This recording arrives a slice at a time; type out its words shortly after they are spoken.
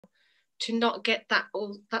to not get that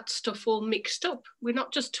stuff all mixed up. We're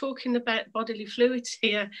not just talking about bodily fluids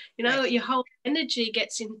here. You know, your whole energy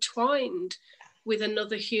gets entwined with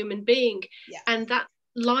another human being. And that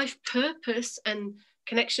life purpose and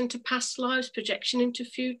connection to past lives, projection into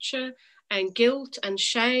future, and guilt and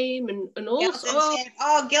shame and all.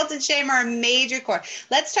 Guilt and shame are a major core.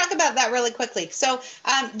 Let's talk about that really quickly. So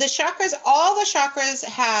the chakras, all the chakras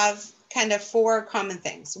have kind of 4 common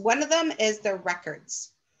things. One of them is the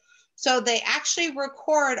records. So they actually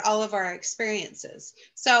record all of our experiences.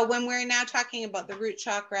 So when we're now talking about the root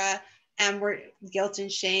chakra, and we're guilt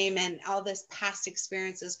and shame and all this past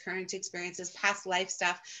experiences, current experiences, past life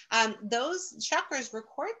stuff, those chakras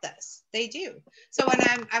record this. They do. So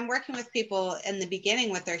when I'm working with people in the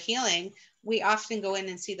beginning with their healing, we often go in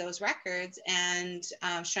and see those records and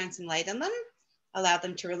shine some light on them, allow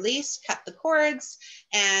them to release, cut the cords,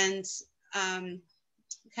 and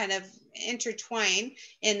kind of intertwine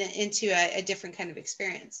into a different kind of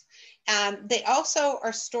experience. They also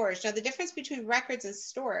are storage. Now, the difference between records and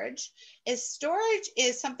storage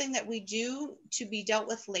is something that we do to be dealt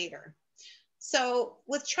with later. So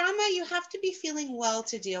with trauma, you have to be feeling well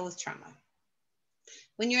to deal with trauma.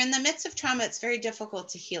 When you're in the midst of trauma, it's very difficult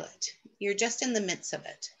to heal it. You're just in the midst of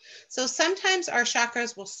it. So sometimes our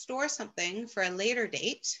chakras will store something for a later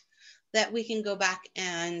date that we can go back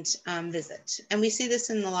and visit. And we see this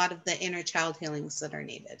in a lot of the inner child healings that are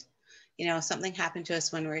needed. You know, something happened to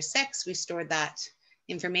us when we were 6, we stored that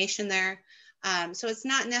information there. So it's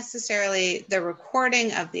not necessarily the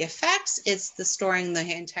recording of the effects, it's the storing the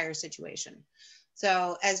entire situation.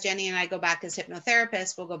 So as Jennie and I go back as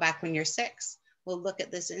hypnotherapists, we'll go back when you're 6. We'll look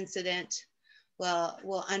at this incident,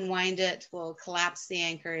 we'll unwind it, we'll collapse the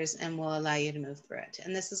anchors, and we'll allow you to move through it.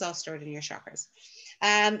 And this is all stored in your chakras.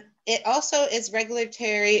 It also is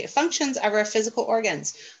regulatory functions of our physical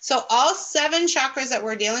organs. So all 7 chakras that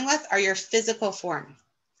we're dealing with are your physical form.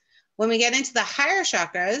 When we get into the higher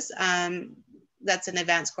chakras, that's an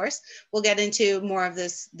advanced course, we'll get into more of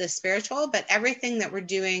the spiritual, but everything that we're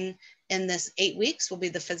doing in this 8 weeks will be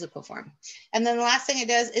the physical form. And then the last thing it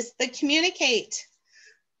does is the communicate.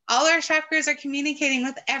 All our chakras are communicating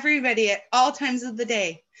with everybody at all times of the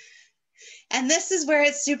day. And this is where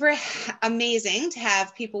it's super amazing to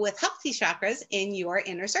have people with healthy chakras in your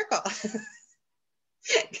inner circle.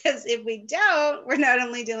 Because if we don't, we're not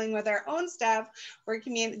only dealing with our own stuff,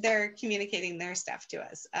 they're communicating their stuff to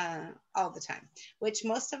us all the time, which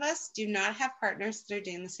most of us do not have partners that are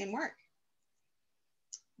doing the same work.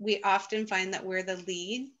 We often find that we're the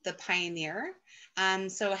lead, the pioneer.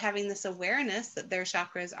 So having this awareness that their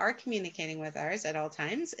chakras are communicating with ours at all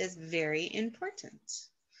times is very important.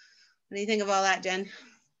 What do you think of all that, Jen?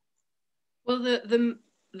 Well,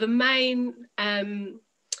 the main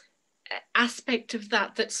aspect of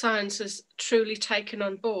that science has truly taken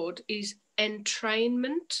on board is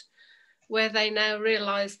entrainment, where they now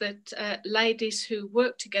realise that ladies who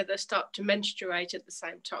work together start to menstruate at the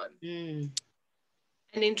same time.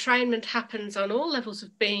 And entrainment happens on all levels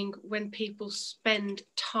of being when people spend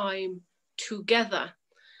time together.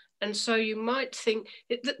 And so you might think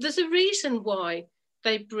there's a reason why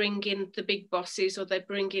they bring in the big bosses, or they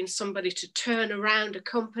bring in somebody to turn around a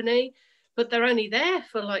company, but they're only there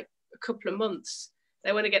for like a couple of months.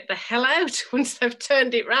 They want to get the hell out once they've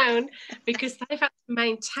turned it round, because they've had to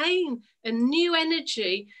maintain a new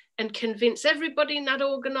energy and convince everybody in that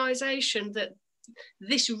organisation that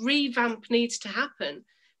this revamp needs to happen,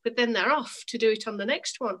 but then they're off to do it on the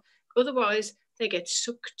next one. Otherwise, they get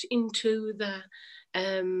sucked into the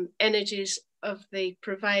energies of the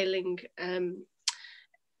prevailing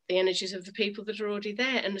the energies of the people that are already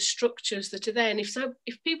there and the structures that are there. And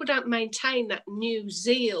if people don't maintain that new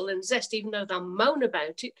zeal and zest, even though they'll moan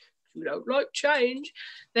about it, you don't like change,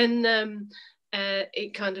 then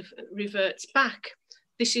it kind of reverts back.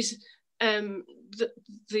 This is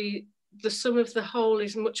the sum of the whole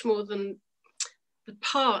is much more than the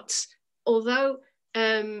parts. Although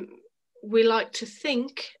we like to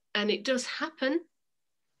think, and it does happen,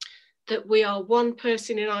 that we are one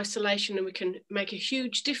person in isolation and we can make a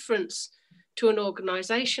huge difference to an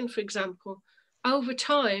organisation, for example, over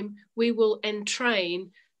time we will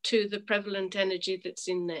entrain to the prevalent energy that's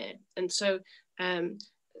in there. And so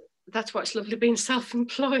that's why it's lovely being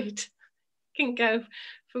self-employed. You can go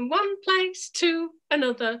from one place to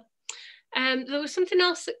another. There was something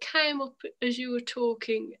else that came up as you were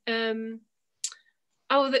talking. That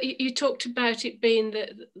you talked about it being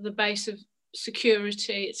the base of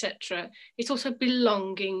security, etc. It's also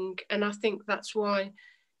belonging, and I think that's why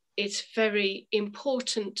it's very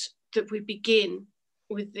important that we begin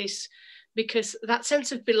with this, because that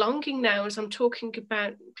sense of belonging now, as I'm talking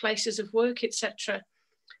about places of work, etc.,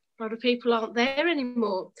 A lot of people aren't there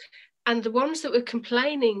anymore. And the ones that were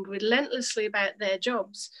complaining relentlessly about their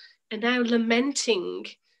jobs are now lamenting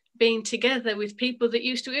being together with people that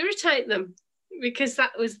used to irritate them, because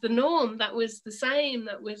that was the norm, that was the same,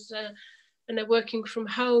 that was, and they're working from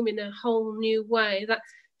home in a whole new way. That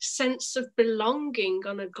sense of belonging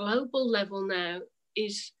on a global level now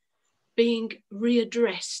is being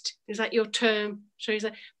readdressed. Is that your term? So is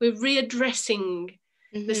that we're readdressing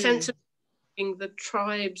the sense of the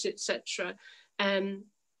tribes, etc.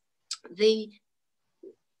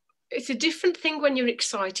 It's a different thing when you're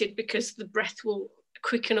excited, because the breath will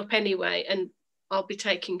quicken up anyway, and I'll be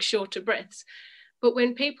taking shorter breaths. But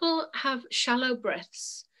when people have shallow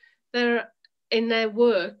breaths, they're in their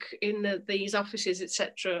work, in these offices,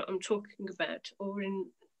 etc. I'm talking about, or in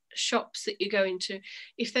shops that you go into,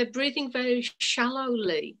 if they're breathing very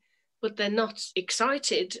shallowly, but they're not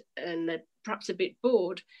excited and they're perhaps a bit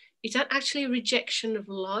bored, it's actually a rejection of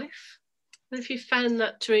life. And if you found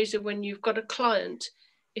that, Teresa, when you've got a client,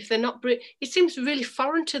 if they're not breathing, it seems really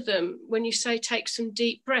foreign to them when you say take some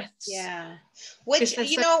deep breaths. Yeah. Which,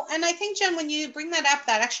 you know, and I think, Jen, when you bring that up,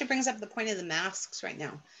 that actually brings up the point of the masks right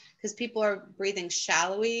now, because people are breathing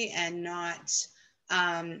shallowly and not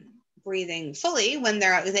breathing fully when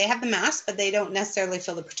they have the mask, but they don't necessarily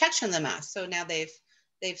feel the protection of the mask. So now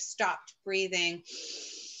they've stopped breathing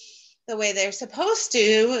the way they're supposed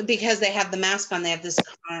to because they have the mask on. They have this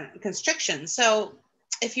constriction. So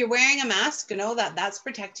if you're wearing a mask, know that that's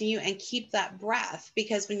protecting you, and keep that breath,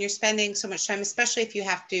 because when you're spending so much time, especially if you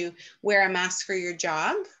have to wear a mask for your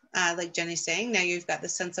job, like Jenny's saying, now you've got the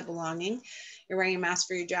sense of belonging. You're wearing a mask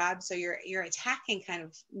for your job, so you're attacking kind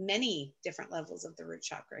of many different levels of the root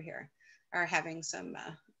chakra here, are having some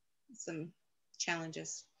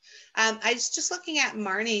challenges. I was just looking at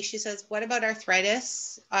Marnie. She says, what about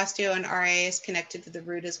arthritis? Osteo and RA is connected to the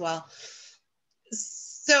root as well.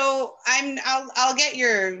 So I'll get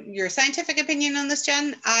your scientific opinion on this,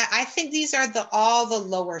 Jen. I think these are all the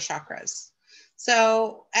lower chakras.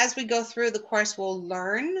 So as we go through the course, we'll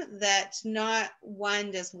learn that not one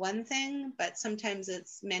does one thing, but sometimes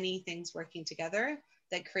it's many things working together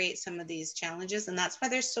that create some of these challenges. And that's why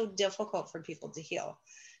they're so difficult for people to heal,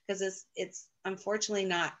 because it's unfortunately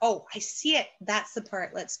not, oh, I see it, that's the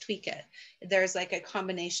part, let's tweak it. There's like a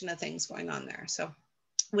combination of things going on there. So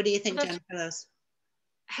what do you think, Jen, for those?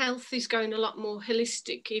 Health is going a lot more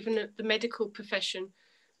holistic, even at the medical profession.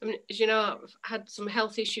 I mean, as you know, I've had some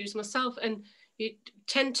health issues myself, and you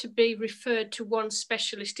tend to be referred to one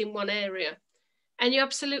specialist in one area. And you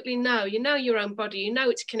absolutely know your own body, you know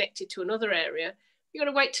it's connected to another area. You've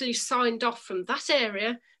got to wait till you're signed off from that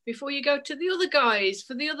area before you go to the other guys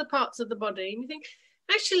for the other parts of the body. And you think,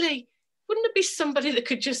 actually, wouldn't it be somebody that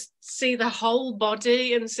could just see the whole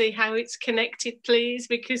body and see how it's connected, please?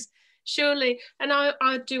 Because surely, and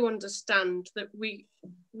I do understand that we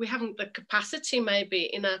haven't the capacity maybe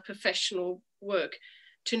in our professional work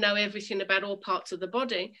to know everything about all parts of the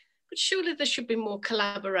body, but surely there should be more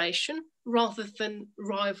collaboration rather than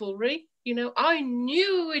rivalry. You know, I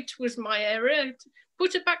knew it was my area.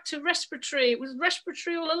 Put it back to respiratory. It was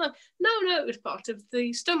respiratory all along. No, it was part of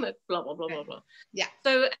the stomach, blah, blah, blah, blah, blah. Yeah.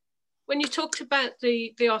 So when you talked about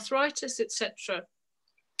the arthritis, etc.,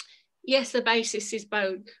 yes, the basis is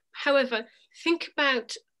bone. However, think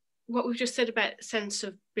about what we've just said about sense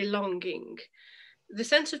of belonging. The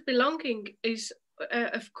sense of belonging is,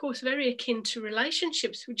 of course, very akin to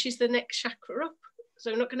relationships, which is the next chakra up.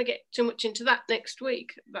 So we're not going to get too much into that next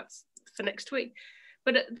week. That's for next week.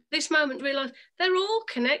 But at this moment, realize they're all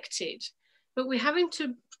connected, but we're having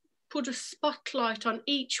to put a spotlight on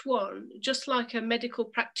each one, just like a medical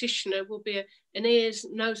practitioner will be an ears,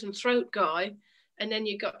 nose and throat guy. And then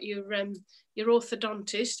you've got your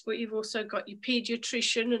orthodontist, but you've also got your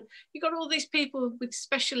pediatrician, and you've got all these people with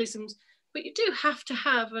specialisms. But you do have to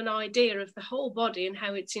have an idea of the whole body and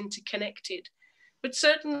how it's interconnected. But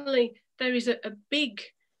certainly there is a big,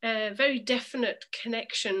 very definite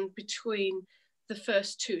connection between the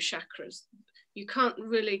first two chakras. You can't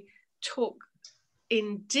really talk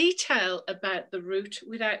in detail about the root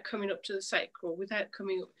without coming up to the sacral, without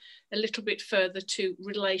coming up a little bit further to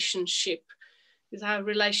relationship, with our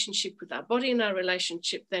relationship with our body, and our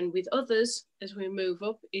relationship then with others as we move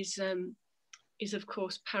up is of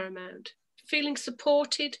course paramount. Feeling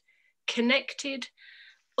supported, connected,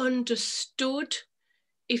 understood.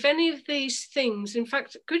 If any of these things, in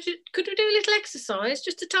fact, could we do a little exercise,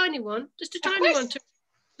 just a tiny one,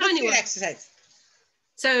 tiny one. Exercise.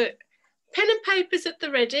 So, pen and paper's at the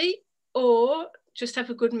ready, or just have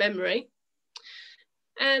a good memory.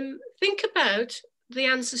 Think about the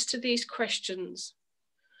answers to these questions.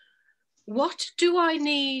 What do I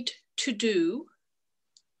need to do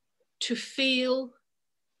to feel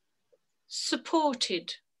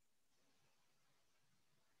supported?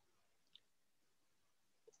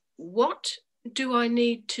 What do I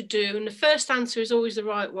need to do? And the first answer is always the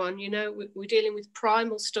right one. You know, we're dealing with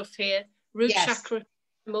primal stuff here, root chakra.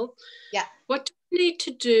 Primal. Yeah. What do I need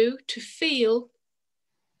to do to feel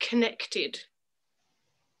connected?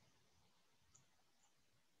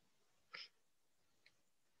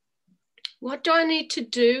 What do I need to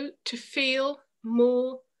do to feel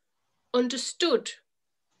more understood?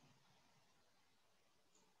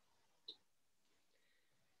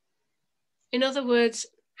 In other words,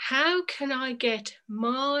 how can I get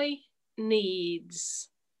my needs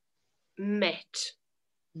met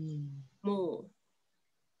more?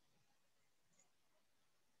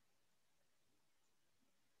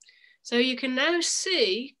 So you can now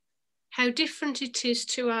see how different it is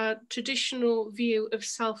to our traditional view of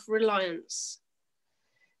self-reliance,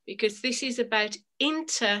 because this is about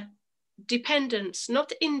interdependence,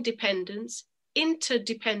 not independence,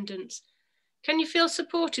 interdependence. Can you feel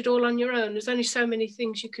supported all on your own? There's only so many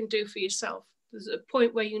things you can do for yourself. There's a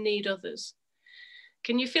point where you need others.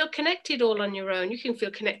 Can you feel connected all on your own? You can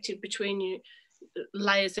feel connected between you,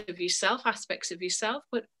 layers of yourself, aspects of yourself,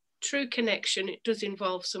 but true connection, it does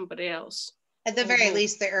involve somebody else. At the very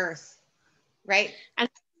least, the earth, right? And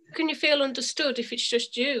can you feel understood if it's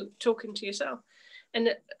just you talking to yourself?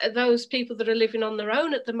 And those people that are living on their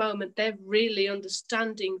own at the moment, they're really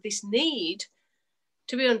understanding this need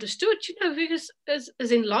to be understood, you know, because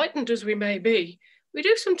as enlightened as we may be, we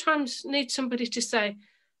do sometimes need somebody to say,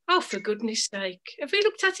 oh, for goodness sake, have we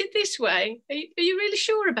looked at it this way? Are you really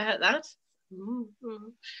sure about that? Mm-hmm.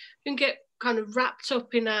 We can get kind of wrapped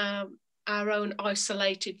up in our own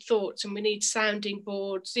isolated thoughts, and we need sounding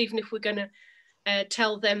boards, even if we're going to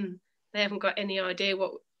tell them they haven't got any idea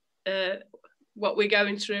what we're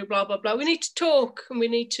going through, blah, blah, blah. We need to talk and we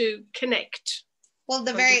need to connect. Well,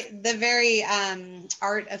 the very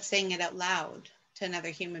art of saying it out loud to another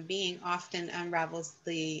human being often unravels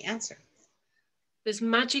the answer. There's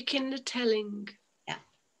magic in the telling. Yeah.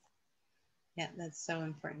 Yeah, that's so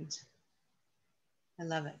important. I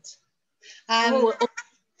love it.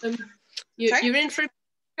 You're in for a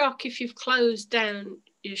shock if you've closed down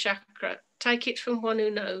your chakra. Take it from one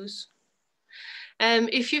who knows.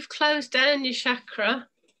 If you've closed down your chakra,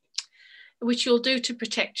 which you'll do to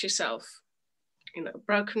protect yourself, you know,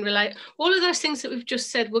 broken relate, all of those things that we've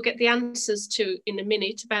just said, we'll get the answers to in a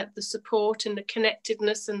minute about the support and the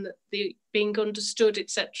connectedness and the being understood,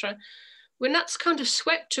 etc. When that's kind of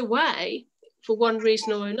swept away for one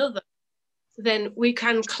reason or another, then we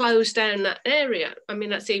can close down that area. I mean,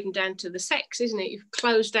 that's even down to the sex, isn't it? You've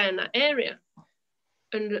closed down that area.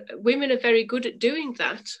 And women are very good at doing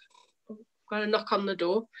that. I'm going to knock on the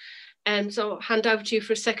door. So I'll hand over to you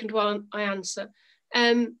for a second while I answer.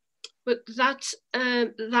 But that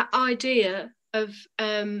idea of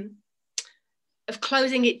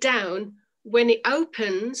closing it down when it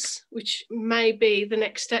opens, which may be the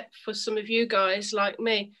next step for some of you guys like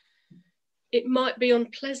me, it might be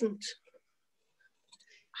unpleasant.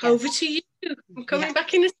 Yes. Over to you. I'm coming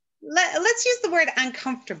back in. Let's use the word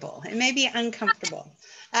uncomfortable. It may be uncomfortable.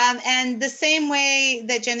 And the same way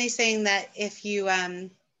that Jennie's saying that if you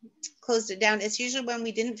closed it down, it's usually when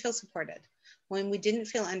we didn't feel supported, when we didn't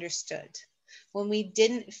feel understood, when we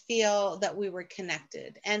didn't feel that we were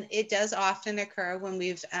connected. And it does often occur when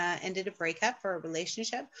we've ended a breakup or a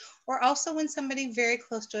relationship, or also when somebody very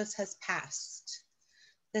close to us has passed.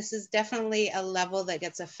 This is definitely a level that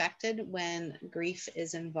gets affected when grief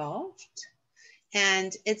is involved.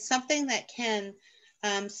 And it's something that can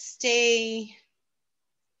stay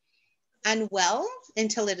unwell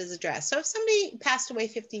until it is addressed. So if somebody passed away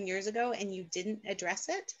 15 years ago and you didn't address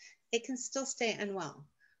it, it can still stay unwell.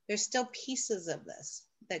 There's still pieces of this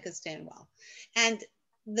that could stay unwell. And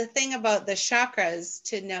the thing about the chakras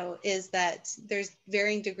to know is that there's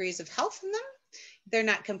varying degrees of health in them. They're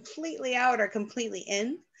not completely out or completely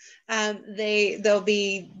in. There'll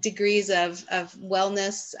be degrees of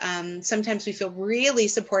wellness. Sometimes we feel really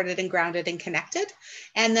supported and grounded and connected.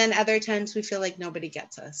 And then other times we feel like nobody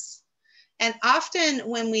gets us. And often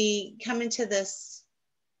when we come into this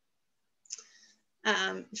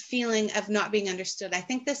feeling of not being understood, I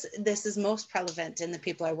think this is most prevalent in the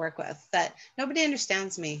people I work with, that nobody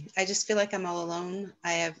understands me. I just feel like I'm all alone.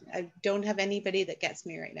 I don't have anybody that gets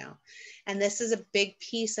me right now. And this is a big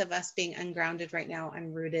piece of us being ungrounded right now,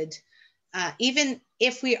 unrooted. Even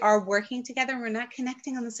if we are working together, we're not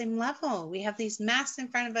connecting on the same level. We have these masks in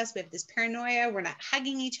front of us. We have this paranoia. We're not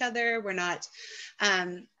hugging each other. We're not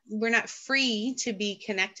free to be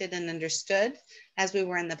connected and understood as we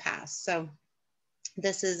were in the past. So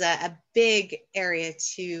this is a big area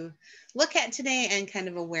to look at today, and kind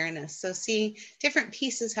of awareness. So see different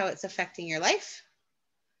pieces, how it's affecting your life.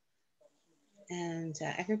 And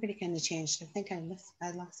everybody kind of changed. I think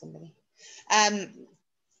I lost somebody.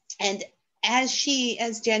 And as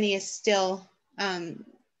Jennie is still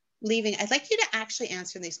leaving, I'd like you to actually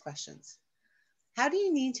answer these questions. How do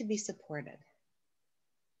you need to be supported?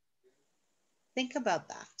 Think about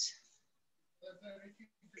that.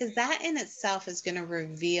 Because that in itself is going to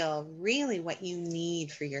reveal really what you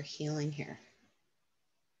need for your healing here.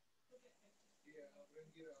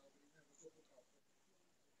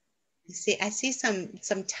 You see, I see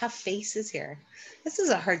some tough faces here. This is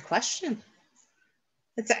a hard question.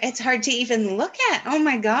 It's hard to even look at. Oh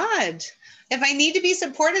my God. If I need to be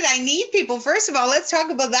supported, I need people. First of all, let's talk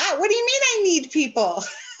about that. What do you mean I need people?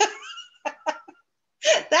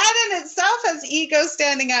 That in itself has ego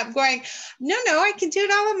standing up going, no, I can do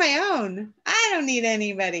it all on my own. I don't need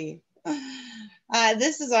anybody.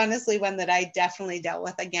 This is honestly one that I definitely dealt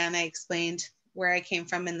with. Again, I explained where I came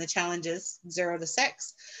from in the challenges 0 to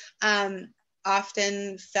 6.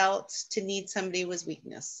 Often felt to need somebody was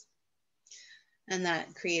weakness. And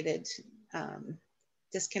that created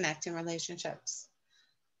disconnect in relationships.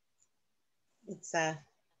 It's I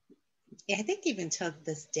think even till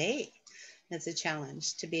this day, it's a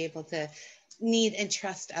challenge to be able to need and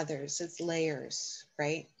trust others. It's layers,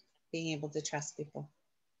 right? Being able to trust people,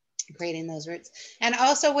 creating those roots. And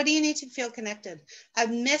also, what do you need to feel connected? A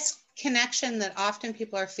misconnection that often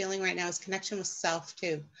people are feeling right now is connection with self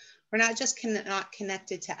too. We're not just not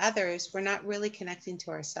connected to others, we're not really connecting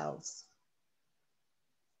to ourselves.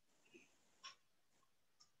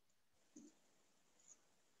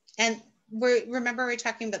 And remember we're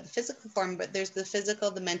talking about the physical form, but there's the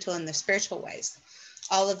physical, the mental, and the spiritual ways.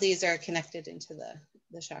 All of these are connected into the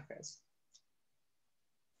chakras.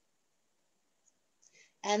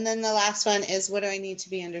 And then the last one is, what do I need to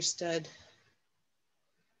be understood?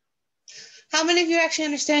 How many of you actually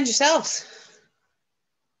understand yourselves?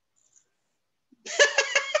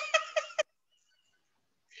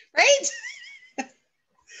 Right?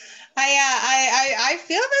 I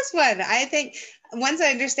feel this one. I think once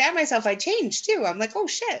I understand myself, I change too. I'm like, oh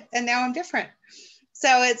shit, and now I'm different.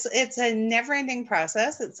 So it's a never-ending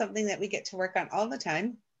process. It's something that we get to work on all the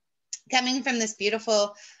time. Coming from this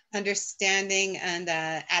beautiful understanding and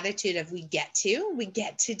attitude of we get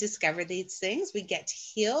to discover these things, we get to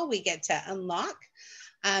heal, we get to unlock,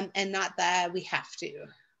 and not that we have to.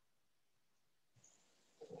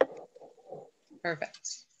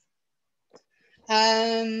 Perfect.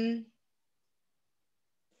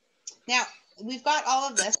 Now, we've got all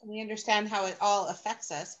of this, and we understand how it all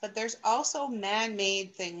affects us, but there's also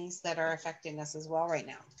man-made things that are affecting us as well right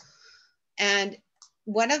now. And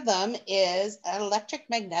one of them is an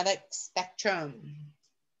electromagnetic spectrum.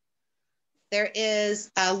 There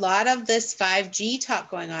is a lot of this 5G talk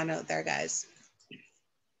going on out there, guys.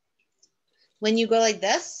 When you go like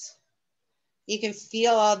this, you can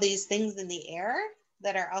feel all these things in the air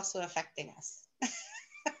that are also affecting us.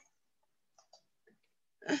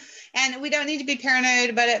 And we don't need to be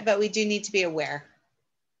paranoid about it, but we do need to be aware.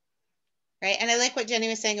 Right? And I like what Jennie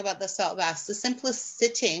was saying about the salt baths. The simplest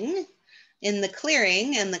sitting in the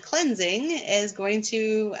clearing and the cleansing is going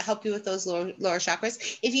to help you with those lower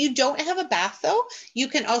chakras. If you don't have a bath though, you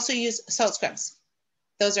can also use salt scrubs.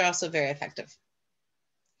 Those are also very effective.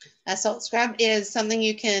 A salt scrub is something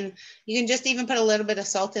you can just even put a little bit of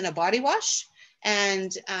salt in a body wash,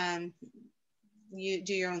 and you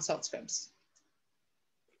do your own salt scrubs.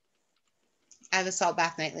 I have a salt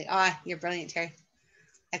bath nightly. Ah, you're brilliant, Terry.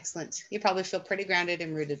 Excellent. You probably feel pretty grounded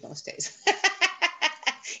and rooted most days.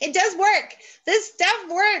 It does work. This stuff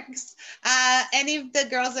works. Any of the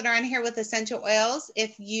girls that are on here with essential oils,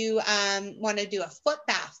 if you want to do a foot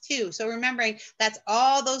bath too. So remembering that's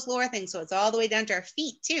all those lower things. So it's all the way down to our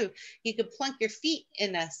feet too. You could plunk your feet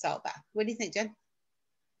in a salt bath. What do you think, Jen?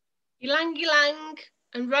 Ylang ylang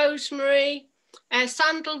and rosemary,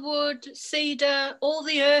 sandalwood, cedar, all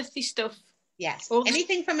the earthy stuff. Yes,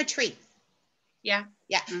 anything from a tree. Yeah.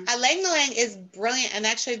 Yeah. Ylang ylang is brilliant, and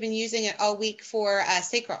actually I've been using it all week for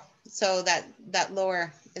sacral. So that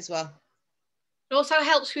lower as well. It also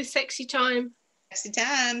helps with sexy time. Sexy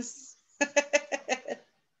times.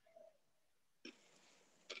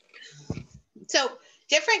 So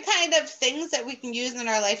different kind of things that we can use in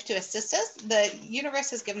our life to assist us. The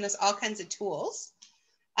universe has given us all kinds of tools.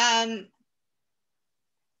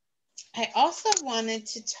 I also wanted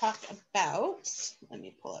to talk about, let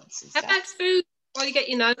me pull up some stuff. How about food while you get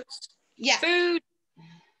your notes? Yeah. Food.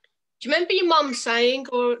 Do you remember your mom saying,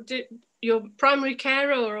 or your primary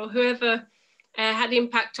carer or whoever had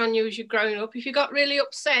impact on you as you're growing up. If you got really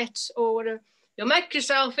upset or whatever, you'll make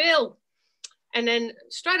yourself ill. And then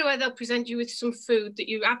straight away they'll present you with some food that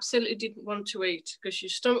you absolutely didn't want to eat because your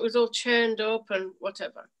stomach was all churned up and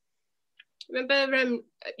whatever. Remember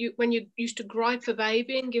when you used to gripe a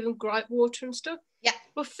baby and give them gripe water and stuff? Yeah.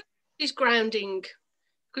 Well, food is grounding,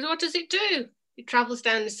 because what does it do? It travels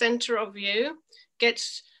down the centre of you,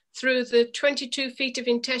 gets through the 22 feet of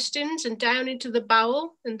intestines and down into the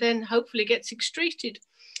bowel, and then hopefully gets excreted.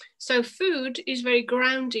 So food is very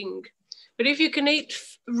grounding. But if you can eat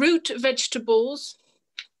root vegetables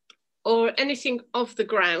or anything of the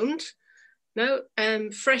ground,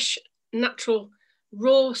 fresh, natural,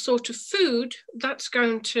 raw sort of food, that's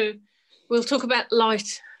going to, we'll talk about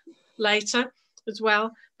light later as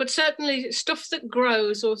well, but certainly stuff that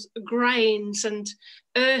grows or grains and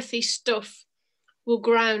earthy stuff will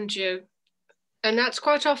ground you. And that's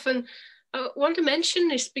quite often, I want to mention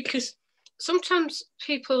this because sometimes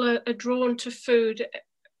people are drawn to food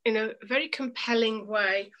in a very compelling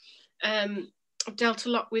way. I've dealt a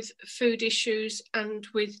lot with food issues and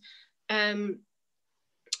with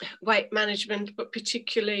weight management, but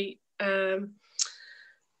particularly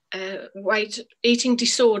eating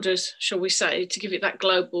disorders, shall we say, to give it that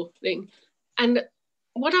global thing. And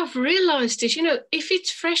what I've realised is, if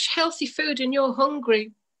it's fresh, healthy food and you're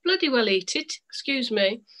hungry, bloody well eat it, excuse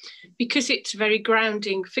me, because it's very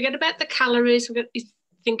grounding. Forget about the calories,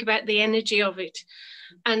 think about the energy of it.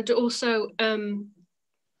 And also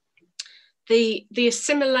the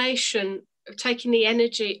assimilation of taking the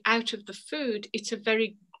energy out of the food, it's a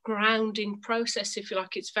very grounding process, if you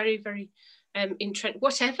like. It's very, very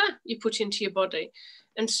whatever you put into your body.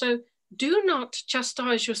 And so do not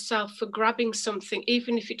chastise yourself for grabbing something,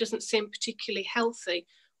 even if it doesn't seem particularly healthy,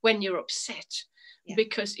 when you're upset. Yeah.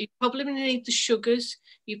 Because you probably need the sugars,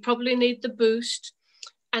 you probably need the boost.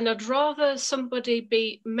 And I'd rather somebody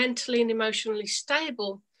be mentally and emotionally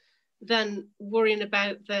stable than worrying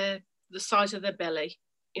about the size of their belly.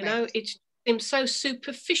 You know, it seems so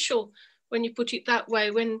superficial when you put it that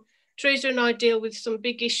way. When Teresa and I deal with some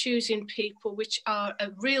big issues in people, which are a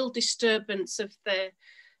real disturbance of their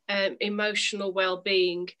emotional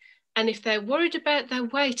well-being. And if they're worried about their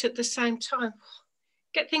weight at the same time,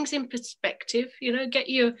 get things in perspective, get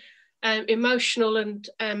your emotional and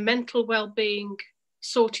mental well-being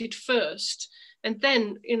sorted first. And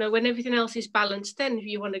then, when everything else is balanced, then if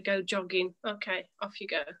you want to go jogging, okay, off you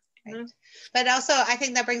go. Right. But also, I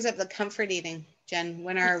think that brings up the comfort eating, Jen,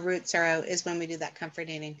 when our roots are out is when we do that comfort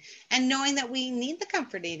eating. And knowing that we need the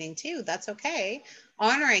comfort eating too, that's okay.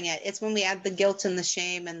 Honoring it, it's when we add the guilt and the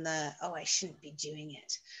shame and the, I shouldn't be doing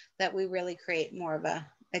it, that we really create more of a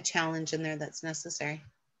challenge in there that's necessary.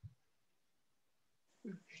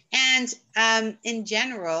 And in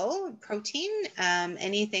general, protein,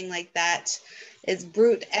 anything like that is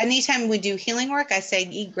brute. Anytime we do healing work, I say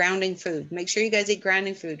eat grounding food. Make sure you guys eat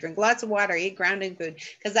grounding food. Drink lots of water, eat grounding food,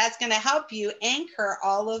 because that's going to help you anchor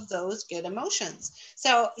all of those good emotions.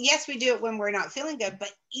 So yes, we do it when we're not feeling good,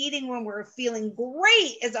 but eating when we're feeling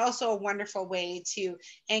great is also a wonderful way to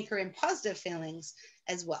anchor in positive feelings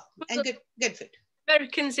as well. And good food.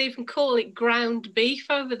 Americans even call it ground beef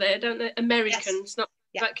over there, don't they? Americans, not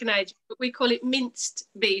Canadians, but we call it minced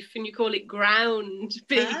beef and you call it ground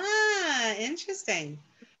beef. Ah, interesting.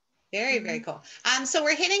 Very, very cool. So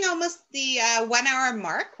we're hitting almost the 1 hour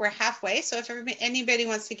mark. We're halfway. So if anybody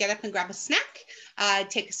wants to get up and grab a snack,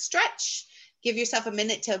 take a stretch, give yourself a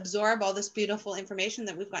minute to absorb all this beautiful information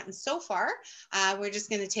that we've gotten so far. We're just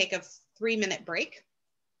going to take a 3-minute break.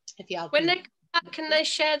 If y'all when they come back, can they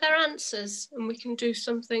share their answers and we can do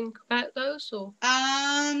something about those, or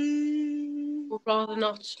rather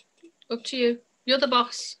not? Up to you. You're the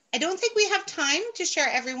boss. I don't think we have time to share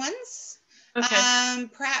everyone's. Okay.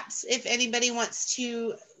 Perhaps if anybody wants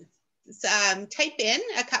to type in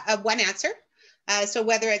one answer. So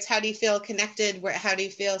whether it's how do you feel connected, how do you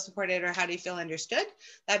feel supported, or how do you feel understood,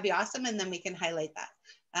 that'd be awesome. And then we can highlight that.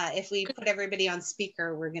 If we put everybody on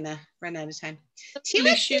speaker, we're going to run out of time. Too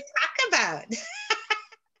much to talk about.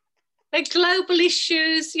 Like global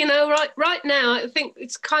issues, right now, I think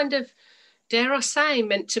it's kind of, dare I say,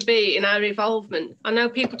 meant to be in our evolvement. I know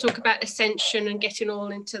people talk about ascension and getting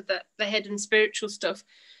all into the head and spiritual stuff,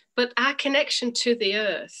 but our connection to the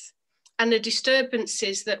earth and the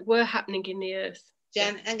disturbances that were happening in the earth.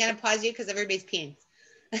 Jen, I'm going to pause you because everybody's peeing.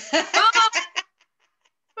 Bye.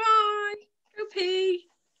 Go pee.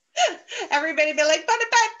 Everybody be like, but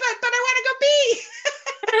I want to go pee.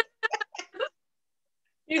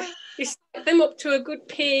 You set them up to a good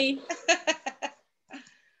pee.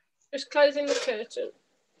 Just closing the curtain.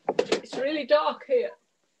 It's really dark here.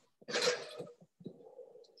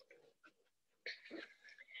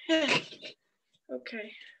 Yeah.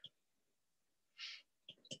 Okay.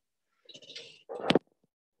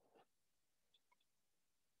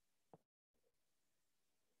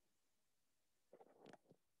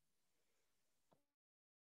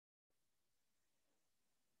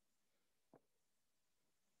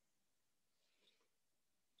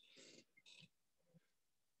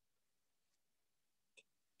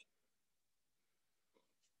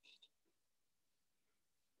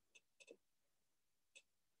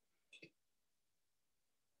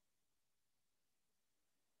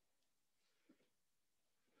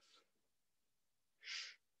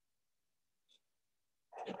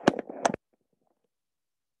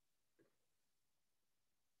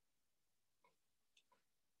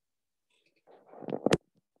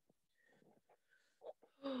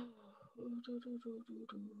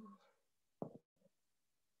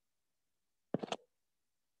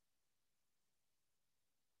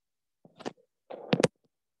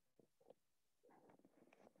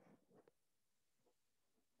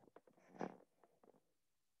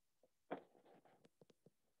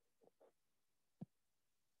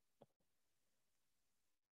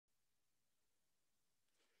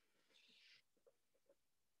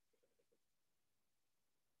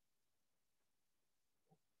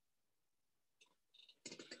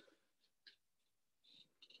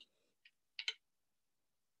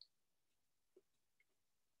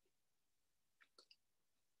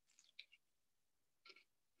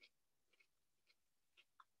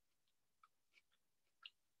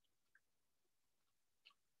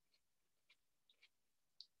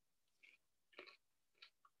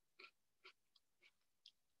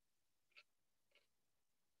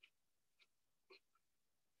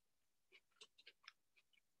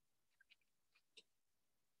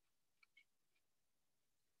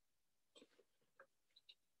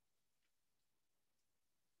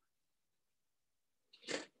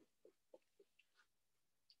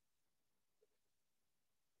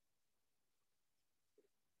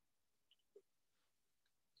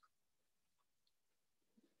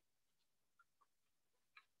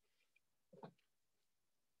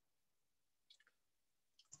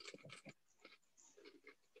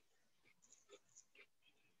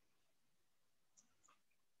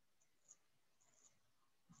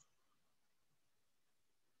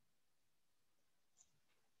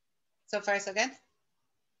 So far, so good?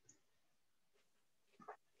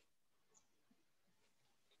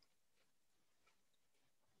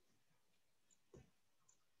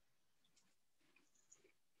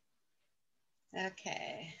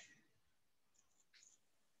 Okay.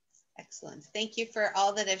 Excellent. Thank you for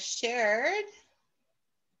all that have shared.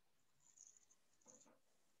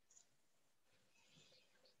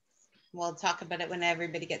 We'll talk about it when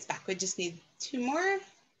everybody gets back. We just need 2 more.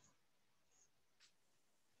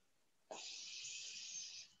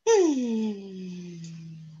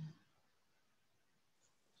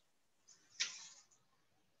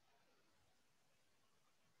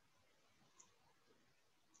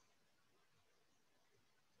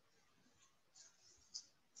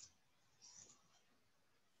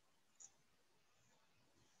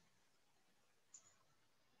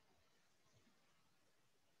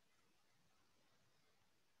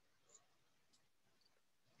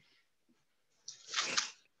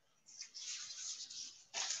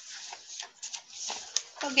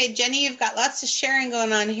 Okay, Jenny, you've got lots of sharing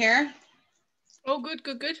going on here. Oh, good,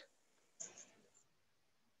 good, good.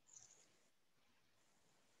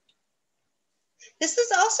 This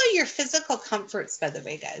is also your physical comforts, by the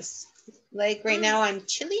way, guys. Like right now I'm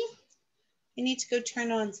chilly. I need to go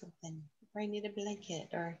turn on something, or I need a blanket,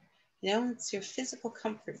 or, you know, it's your physical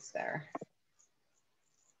comforts there.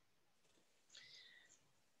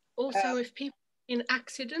 Also, if people in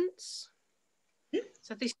accidents,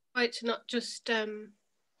 so this is why it's not just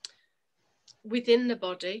within the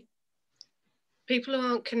body. People who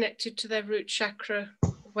aren't connected to their root chakra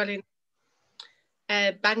well enough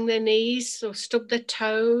bang their knees or stub their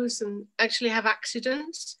toes and actually have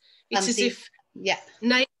accidents. It's as if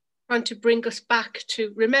nature trying to bring us back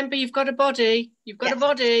to, remember, you've got a body, you've got a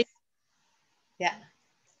body. Yeah.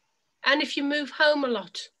 And if you move home a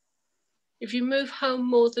lot, if you move home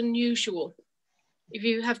more than usual, if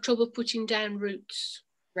you have trouble putting down roots.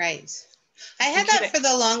 Right. I had that for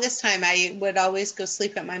the longest time. I would always go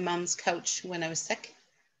sleep at my mom's couch when I was sick.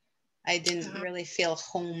 I didn't really feel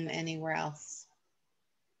home anywhere else.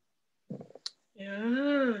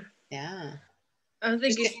 Yeah. Yeah. I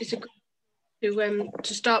think it's a good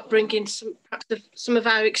to start bringing some of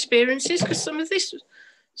our experiences, because some of this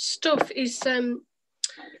stuff is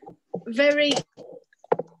very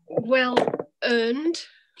well earned,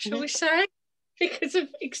 shall we say? because of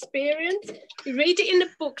experience. You read it in a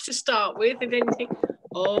book to start with, and then you think,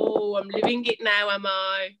 oh, I'm living it now, am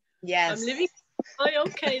I? Yes. I'm living it. Oh,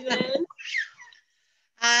 okay then.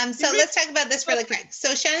 So let's talk about this really quick.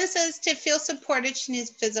 So Shannon says to feel supported, she needs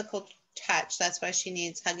physical touch. That's why she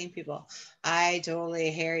needs hugging people. I totally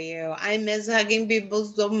hear you. I miss hugging people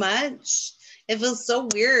so much. It feels so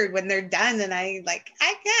weird when they're done and I can't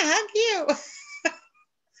hug you.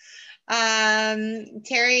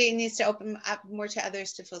 Terry needs to open up more to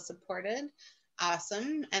others to feel supported.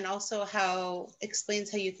 Awesome. And also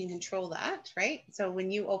explains how you can control that, right? So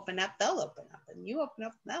when you open up, they'll open up, and you open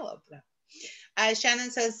up, they'll open up. Shannon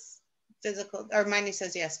says physical, or Mindy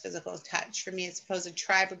says yes, physical touch. For me, it's supposed a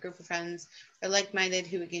tribe, a group of friends, or like-minded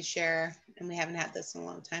who we can share, and we haven't had this in a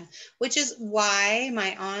long time, which is why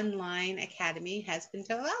my online academy has been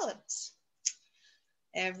developed.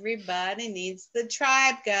 Everybody needs the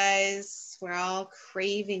tribe, guys. We're all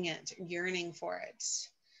craving it, yearning for it,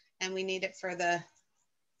 and we need it for the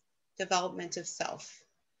development of self.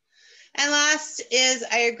 And last is,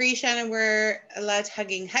 I agree, Shannon, we're allowed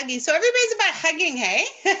hugging. So everybody's about hugging, hey?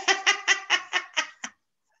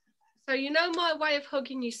 So you know my way of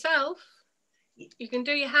hugging yourself. You can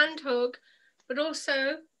do your hand hug, but also,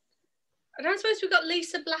 I don't suppose we've got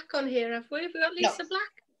Lisa Black on here, have we? Have we got Lisa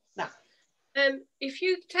Black? No. If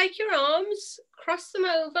you take your arms, cross them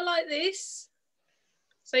over like this.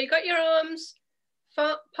 So you got your arms,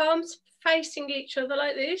 palms facing each other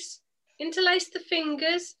like this. Interlace the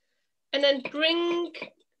fingers. And then bring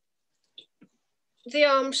the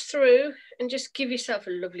arms through and just give yourself a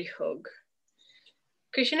lovely hug.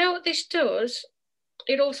 Because you know what this does?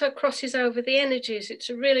 It also crosses over the energies. It's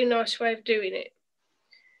a really nice way of doing it.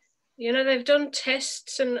 You know, they've done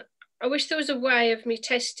tests, and I wish there was a way of me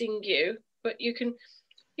testing you, but you can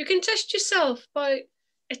test yourself by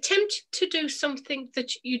attempting to do something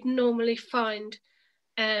that you'd normally find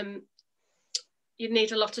you'd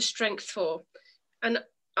need a lot of strength for. And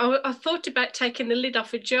I thought about taking the lid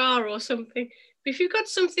off a jar or something, but if you've got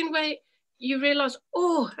something where you realise,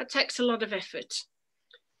 oh, that takes a lot of effort,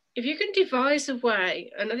 if you can devise a way,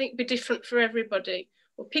 and I think it'd be different for everybody,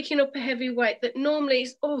 or picking up a heavy weight that normally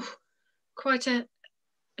is, quite a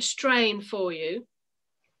strain for you,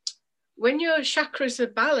 when your chakras are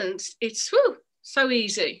balanced, it's so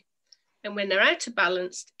easy. And when they're out of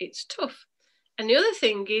balance, it's tough. And the other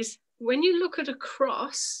thing is, when you look at a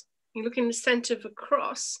cross, you look in the center of a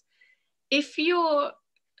cross, if your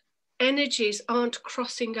energies aren't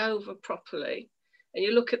crossing over properly, and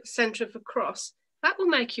you look at the center of a cross, that will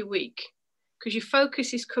make you weak because your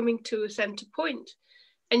focus is coming to a center point.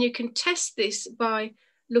 And you can test this by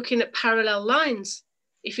looking at parallel lines.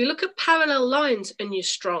 If you look at parallel lines and you're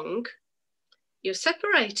strong, you're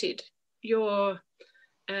separated. You're,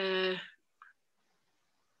 there's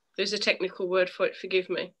a technical word for it, forgive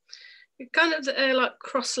me. You're kind of like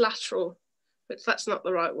cross-lateral, but that's not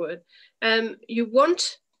the right word. You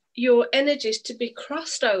want your energies to be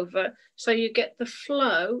crossed over so you get the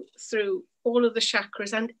flow through all of the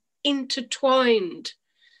chakras and intertwined.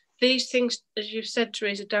 These things, as you've said,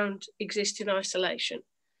 Teresa, don't exist in isolation.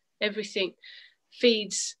 Everything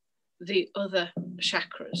feeds the other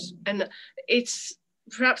chakras. And it's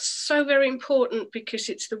perhaps so very important because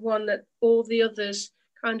it's the one that all the others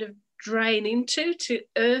kind of drain into to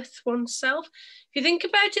earth oneself. If you think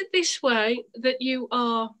about it this way, that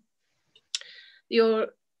your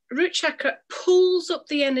root chakra pulls up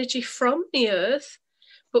the energy from the earth,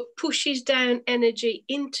 but pushes down energy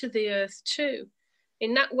into the earth too.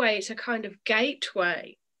 In that way, it's a kind of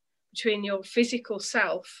gateway between your physical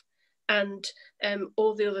self and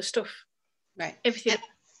all the other stuff. Right. Everything.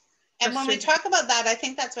 And when we talk about that, I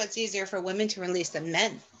think that's what's easier for women to release than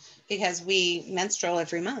men, because we menstruate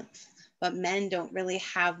every month, but men don't really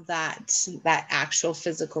have that actual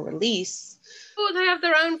physical release. Oh, they have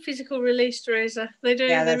their own physical release, Teresa. They do.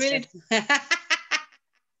 Yeah, they really do.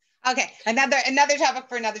 Okay, another topic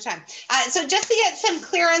for another time. So just to get some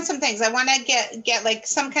clear on some things, I want to get like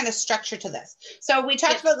some kind of structure to this. So we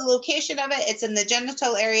talked about the location of it. It's in the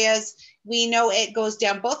genital areas. We know it goes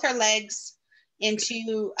down both our legs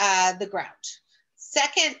into the ground.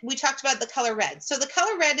 Second, we talked about the color red. So the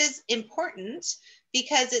color red is important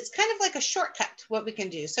because it's kind of like a shortcut, what we can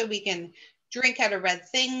do. So we can drink out of red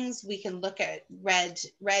things. We can look at red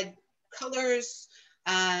colors.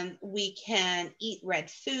 We can eat red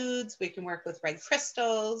foods. We can work with red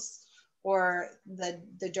crystals or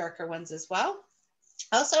the darker ones as well.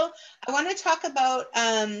 Also, I want to talk about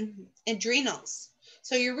adrenals.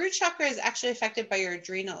 So your root chakra is actually affected by your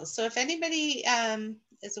adrenals. So if anybody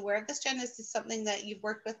is aware of this, Jen, is this something that you've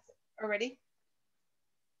worked with already?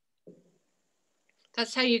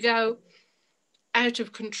 That's how you go out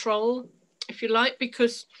of control, if you like,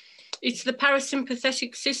 because it's the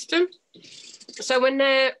parasympathetic system. So when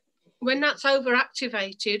that's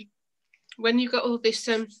overactivated, when you've got all this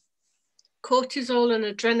cortisol and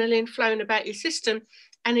adrenaline flowing about your system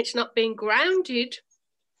and it's not being grounded,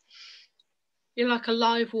 you're like a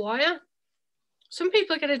live wire. Some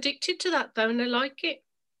people get addicted to that though, and they like it.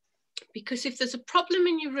 Because if there's a problem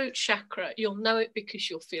in your root chakra, you'll know it because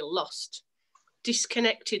you'll feel lost,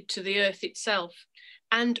 disconnected to the earth itself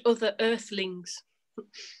and other earthlings.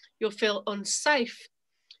 You'll feel unsafe,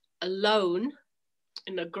 alone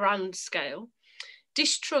in a grand scale,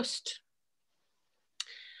 distrust,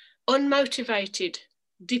 unmotivated,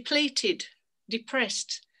 depleted,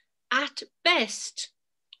 depressed, at best,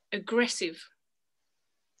 aggressive.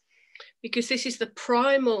 Because this is the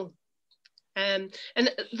primal, and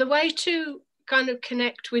the way to kind of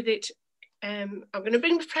connect with it, I'm going to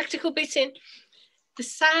bring the practical bit in. The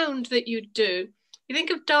sound that you do, you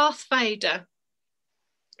think of Darth Vader.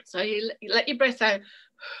 So you let your breath out,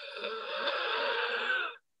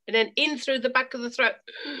 and then in through the back of the throat.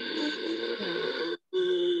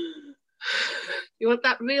 You want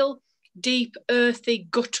that real deep, earthy,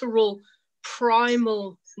 guttural,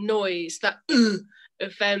 primal noise, that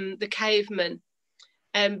of the caveman.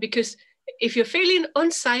 Because if you're feeling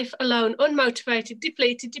unsafe, alone, unmotivated,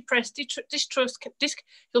 depleted, depressed, distrust,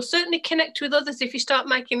 you'll certainly connect with others if you start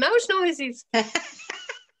making those noises.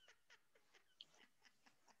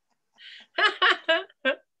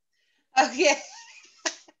 Okay.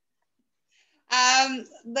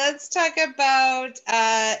 Let's talk about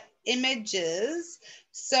images.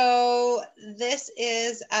 So this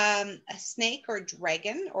is a snake or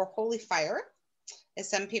dragon or holy fire, as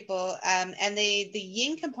some people, and the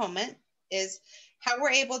yin component is how we're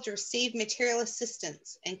able to receive material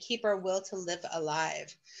assistance and keep our will to live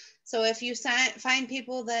alive. So if you find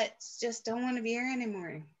people that just don't want to be here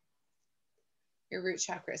anymore, your root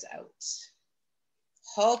chakra is out.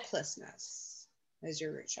 Hopelessness is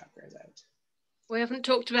your root chakra is out. We haven't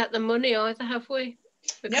talked about the money either, have we?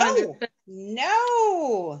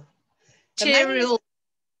 No. Material.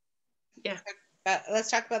 Yeah. Let's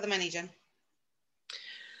talk about the money, Jen.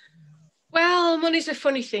 Well, money's a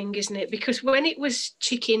funny thing, isn't it? Because when it was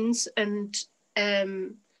chickens and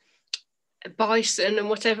bison and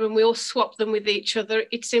whatever, and we all swapped them with each other,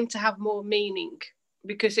 it seemed to have more meaning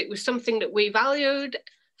because it was something that we valued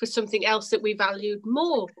for something else that we valued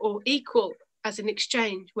more or equal as an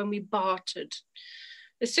exchange when we bartered.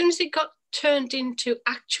 As soon as it got turned into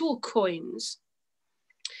actual coins,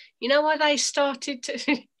 you know why they started to...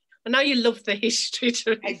 I know you love the history.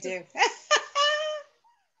 I do.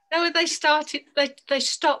 No, they started, they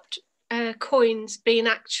stopped coins being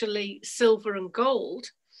actually silver and gold,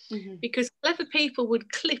 because clever people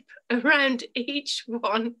would clip around each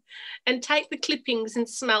one and take the clippings and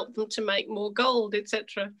smelt them to make more gold,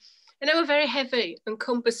 etc. And they were very heavy and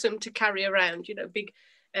cumbersome to carry around, you know, big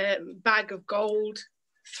bag of gold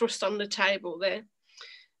thrust on the table there.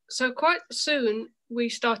 So quite soon we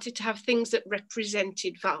started to have things that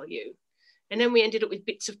represented value. And then we ended up with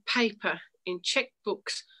bits of paper in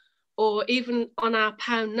checkbooks, or even on our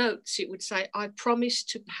pound notes, it would say, I promise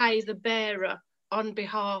to pay the bearer on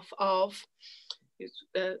behalf of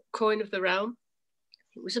the coin of the realm.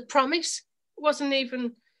 It was a promise. It wasn't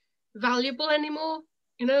even valuable anymore.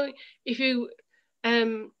 You know, if you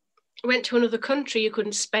went to another country, you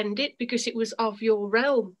couldn't spend it because it was of your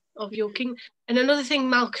realm, of your king. And another thing,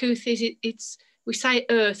 Malkuth, is it's, we say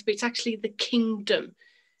earth, but it's actually the kingdom.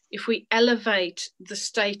 If we elevate the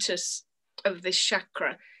status of this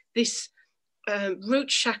chakra, this root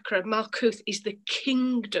chakra, Malkuth, is the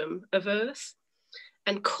kingdom of earth.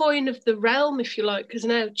 And coin of the realm, if you like, has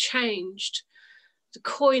now changed. The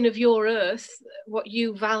coin of your earth, what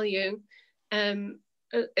you value.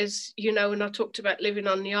 As you know, when I talked about living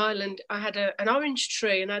on the island, I had an orange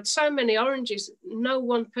tree and I had so many oranges. No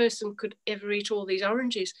one person could ever eat all these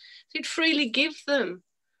oranges. So you'd freely give them,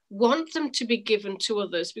 want them to be given to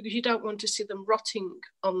others because you don't want to see them rotting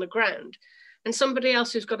on the ground. And somebody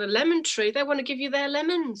else who's got a lemon tree, they want to give you their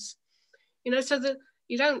lemons. You know, so that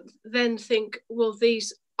you don't then think, well,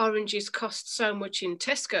 these oranges cost so much in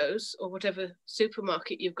Tesco's or whatever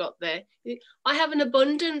supermarket you've got there. I have an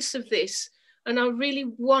abundance of this and I really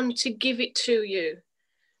want to give it to you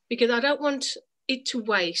because I don't want it to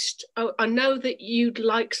waste. I know that you'd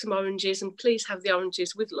like some oranges and please have the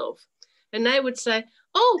oranges with love. And they would say,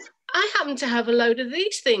 oh, I happen to have a load of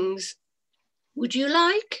these things. Would you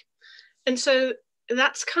like? And so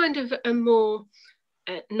that's kind of a more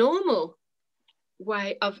normal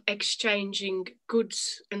way of exchanging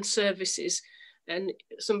goods and services. And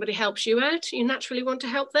somebody helps you out, you naturally want to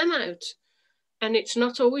help them out. and it's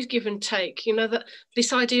not always give and take. You know, that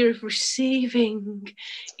this idea of receiving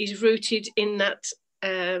is rooted in that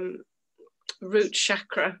root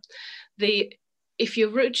chakra. If your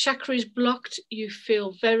root chakra is blocked, you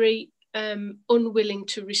feel very unwilling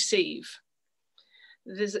to receive.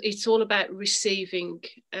 It's all about receiving,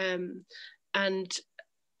 and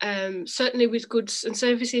certainly with goods and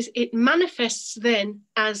services, it manifests then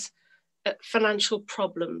as financial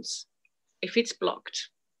problems if it's blocked.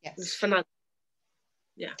 Yes. It's financial.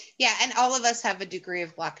 Yeah. Yeah, and all of us have a degree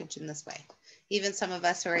of blockage in this way. Even some of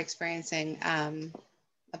us who are experiencing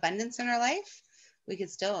abundance in our life, we could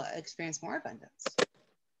still experience more abundance,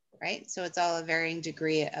 right? So it's all a varying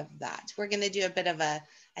degree of that. We're going to do a bit of a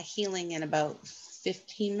healing in about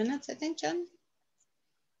 15 minutes, I think, Jen.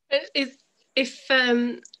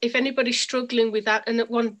 If anybody's struggling with that, and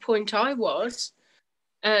at one point I was,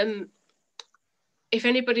 if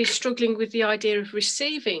anybody's struggling with the idea of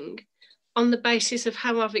receiving, on the basis of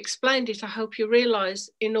how I've explained it, I hope you realise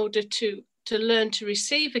in order to learn to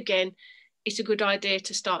receive again, it's a good idea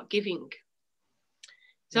to start giving.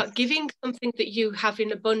 Start giving something that you have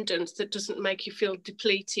in abundance that doesn't make you feel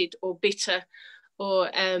depleted or bitter or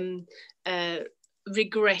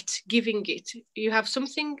regret giving it. You have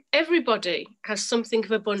something, everybody has something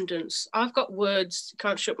of abundance. I've got words,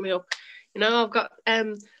 can't shut me up. You know, I've got,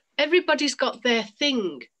 everybody's got their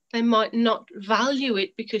thing. They might not value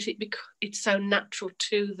it because it's so natural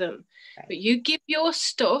to them. Right. But you give your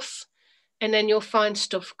stuff and then you'll find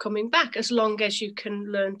stuff coming back as long as you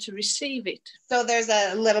can learn to receive it. So there's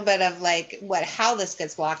a little bit of like how this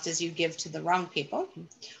gets blocked is you give to the wrong people,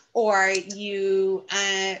 or you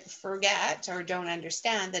forget or don't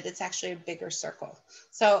understand that it's actually a bigger circle.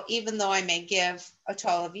 So even though I may give to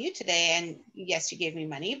all of you today, and yes, you gave me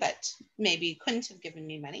money, but maybe you couldn't have given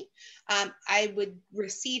me money, I would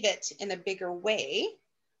receive it in a bigger way,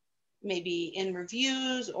 maybe in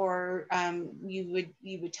reviews, or you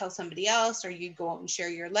would tell somebody else, or you'd go out and share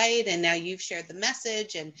your light, and now you've shared the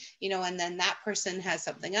message, and and then that person has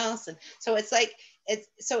something else, and so it's like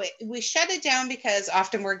we shut it down because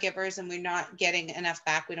often we're givers and we're not getting enough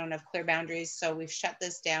back. We don't have clear boundaries, so we've shut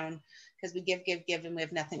this down because we give, and we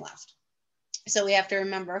have nothing left. So we have to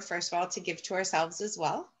remember, first of all, to give to ourselves as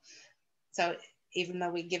well. So even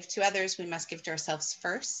though we give to others, we must give to ourselves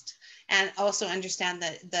first. And also understand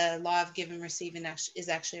that the law of give and receive is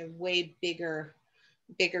actually a way bigger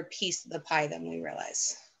piece of the pie than we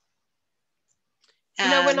realize.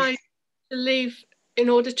 When I leave in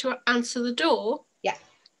order to answer the door, yeah,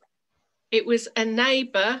 it was a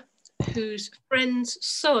neighbour whose friend's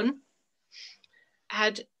son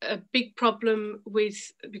had a big problem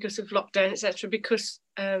because of lockdown, etc. Because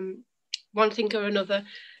one thing or another,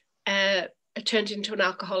 turned into an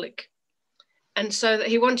alcoholic. And so that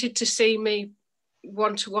he wanted to see me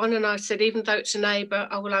one-to-one, and I said, even though it's a neighbour,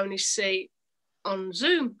 I will only see on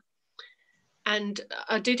Zoom. And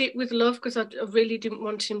I did it with love because I really didn't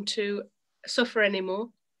want him to suffer anymore.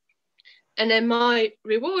 And then my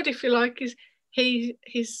reward, if you like, is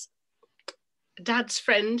his dad's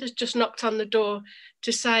friend has just knocked on the door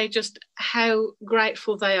to say just how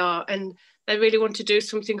grateful they are, and they really want to do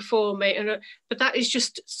something for me. But that is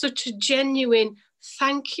just such a genuine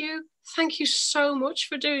thank you so much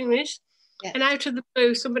for doing this. Yeah. And out of the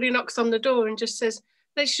blue, somebody knocks on the door and just says,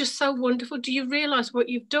 that's just so wonderful. Do you realise what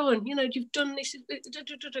you've done? You've done this.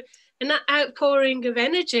 And that outpouring of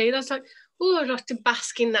energy, that's like, oh, I'd like to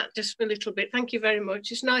bask in that just for a little bit. Thank you very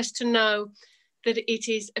much. It's nice to know that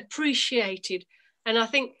it is appreciated. And I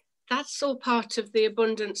think that's all part of the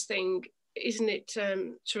abundance thing, isn't it,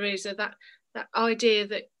 Teresa? That idea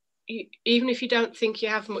that even if you don't think you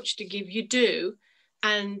have much to give, you do.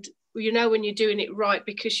 And when you're doing it right,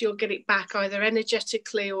 because you'll get it back either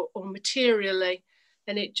energetically or materially,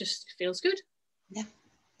 and it just feels good.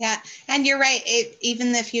 Yeah. And you're right.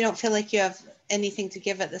 Even if you don't feel like you have anything to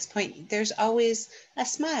give at this point, there's always a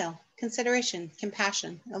smile, consideration,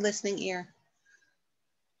 compassion, a listening ear.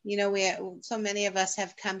 So many of us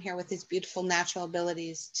have come here with these beautiful natural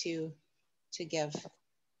abilities to give.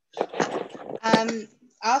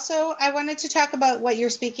 Also, I wanted to talk about what you're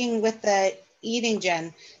speaking with the eating,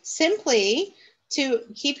 Jen. Simply to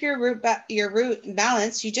keep your root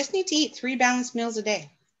balanced, you just need to eat 3 balanced meals a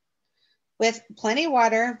day with plenty of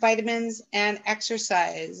water, vitamins, and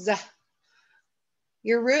exercise.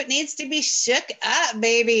 Your root needs to be shook up,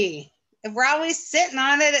 baby. If we're always sitting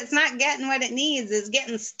on it, it's not getting what it needs. It's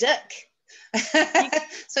getting stuck.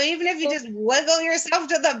 So even if you just wiggle yourself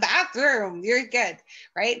to the bathroom, you're good,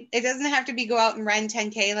 right? It doesn't have to be go out and run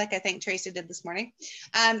 10K like I think Tracy did this morning.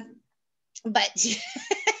 But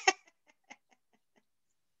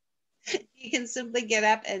You can simply get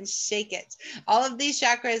up and shake it. All of these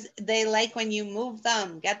chakras, they like when you move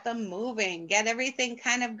them, get them moving, get everything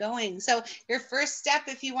kind of going. So your first step,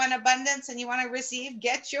 if you want abundance and you want to receive,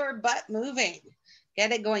 get your butt moving.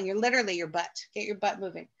 Get it going. You're literally your butt. Get your butt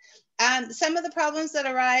moving. Some of the problems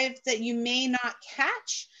that arrive that you may not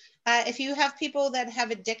catch, if you have people that have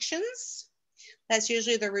addictions, that's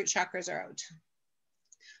usually the root chakras are out.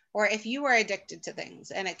 Or if you are addicted to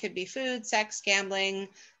things, and it could be food, sex, gambling,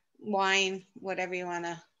 wine, whatever you want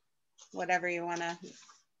to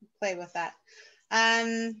play with that.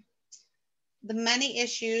 The money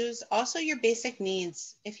issues, also your basic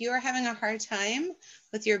needs. If you are having a hard time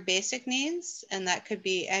with your basic needs, and that could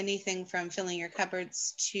be anything from filling your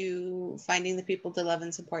cupboards to finding the people to love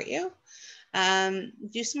and support you,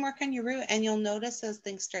 do some work on your root, and you'll notice as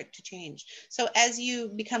things start to change. So as you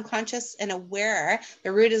become conscious and aware,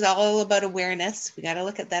 the root is all about awareness. We got to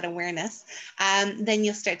look at that awareness. Then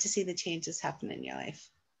you'll start to see the changes happen in your life.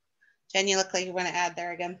 Jen, you look like you want to add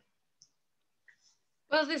there again.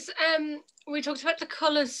 Well, there's we talked about the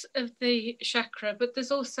colours of the chakra, but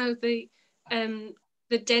there's also the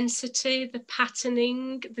density, the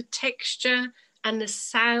patterning, the texture, and the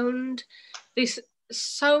sound. There's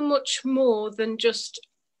so much more than just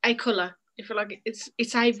a colour. If you like, it's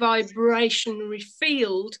a vibrationary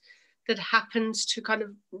field that happens to kind of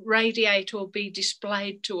radiate or be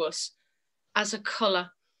displayed to us as a colour,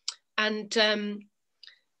 and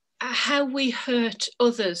how we hurt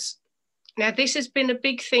others. Now, this has been a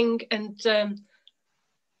big thing, and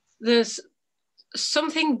there's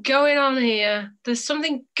something going on here. There's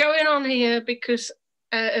something going on here because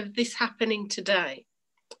of this happening today.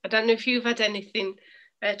 I don't know if you've had anything,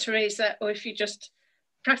 Teresa, or if you're just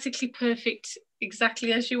practically perfect,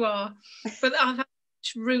 exactly as you are. But I've had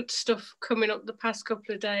root stuff coming up the past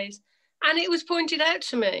couple of days, and it was pointed out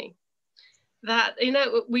to me that, you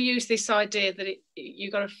know, we use this idea that you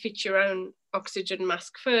got to fit your own oxygen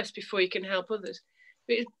mask first before you can help others.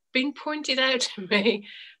 But it's been pointed out to me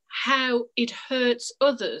how it hurts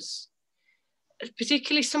others,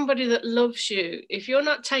 particularly somebody that loves you. If you're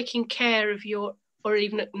not taking care of your, or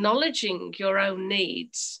even acknowledging your own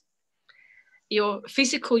needs, your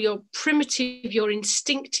physical, your primitive, your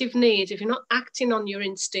instinctive needs, if you're not acting on your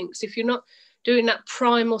instincts, if you're not doing that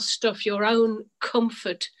primal stuff, your own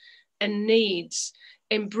comfort and needs,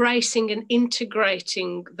 embracing and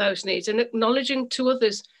integrating those needs and acknowledging to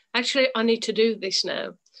others, actually, I need to do this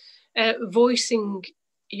now. Voicing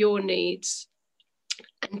your needs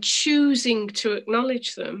and choosing to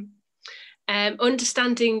acknowledge them,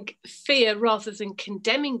 understanding fear rather than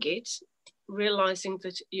condemning it, realizing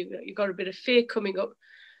that you've got a bit of fear coming up,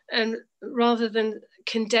 and rather than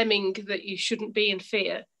condemning that you shouldn't be in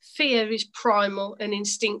fear. Fear is primal and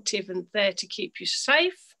instinctive and there to keep you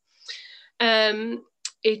safe.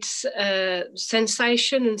 It's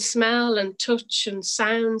sensation and smell and touch and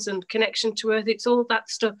sounds and connection to earth. It's all that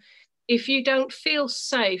stuff. If you don't feel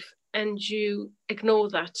safe and you ignore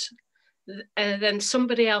that, then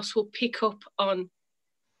somebody else will pick up on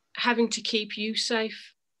having to keep you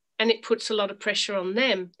safe. And it puts a lot of pressure on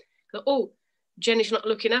them. Oh, Jenny's not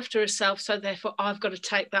looking after herself, so therefore I've got to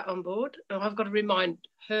take that on board. Or I've got to remind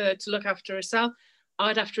her to look after herself.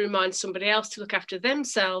 I'd have to remind somebody else to look after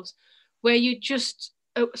themselves, where you just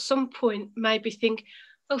at some point maybe think,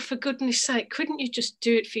 oh, for goodness sake, couldn't you just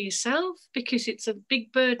do it for yourself? Because it's a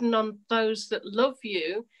big burden on those that love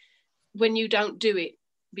you when you don't do it,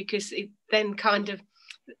 because it then kind of,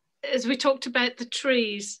 as we talked about the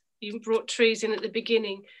trees, you brought trees in at the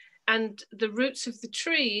beginning, and the roots of the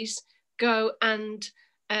trees go and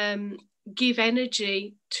give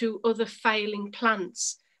energy to other failing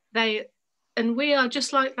plants. And we are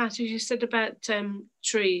just like that, as you said about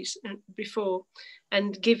trees before,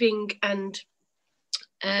 and giving and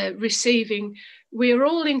receiving. We are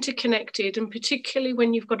all interconnected, and particularly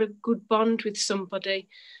when you've got a good bond with somebody,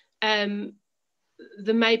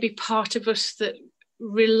 there may be part of us that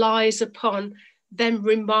relies upon them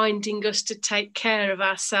reminding us to take care of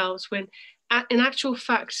ourselves, when in actual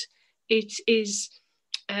fact it is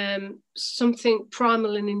something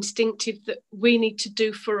primal and instinctive that we need to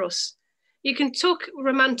do for us. You can talk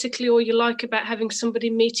romantically all you like about having somebody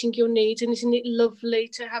meeting your needs, and isn't it lovely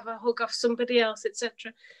to have a hug off somebody else,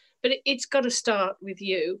 etc. But it's got to start with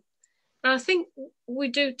you. And I think we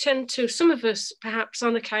do tend to, some of us perhaps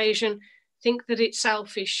on occasion, think that it's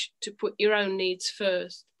selfish to put your own needs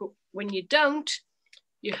first. But when you don't,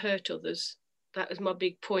 you hurt others. That was my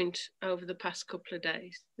big point over the past couple of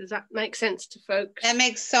days. Does that make sense to folks? That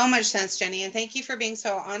makes so much sense, Jenny. And thank you for being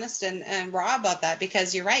so honest and raw about that,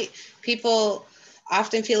 because you're right. People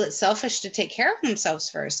often feel it's selfish to take care of themselves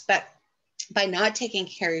first. But by not taking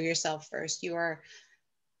care of yourself first, you are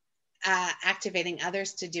activating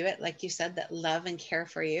others to do it, like you said, that love and care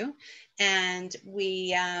for you. And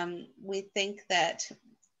we think that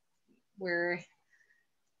we're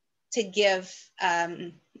to give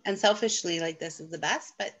unselfishly, like this is the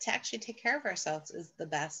best, but to actually take care of ourselves is the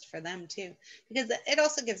best for them too, because it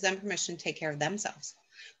also gives them permission to take care of themselves.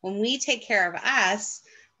 When we take care of us,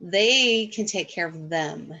 they can take care of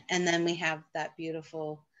them, and then we have that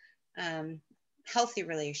beautiful healthy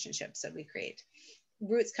relationships that we create.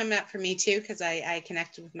 Roots coming up for me too, because I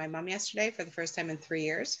connected with my mom yesterday for the first time in 3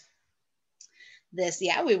 years.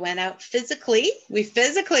 We went out physically. We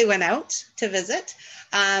physically went out to visit,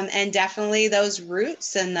 and definitely those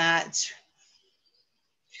roots and that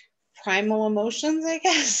primal emotions, I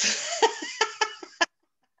guess.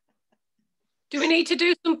 Do we need to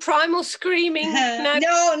do some primal screaming now?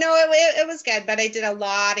 No, it was good, but I did a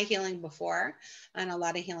lot of healing before and a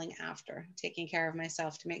lot of healing after, taking care of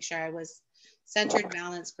myself to make sure I was centered,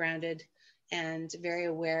 balanced, grounded, and very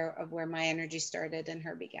aware of where my energy started and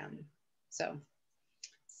her began. So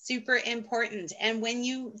super important. And when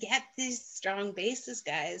you get these strong bases,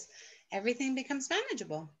 guys, everything becomes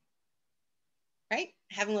manageable, right?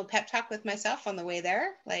 Having a little pep talk with myself on the way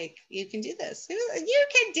there, like, you can do this. You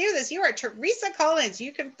can do this. You are Teresa Collins.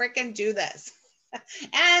 You can freaking do this.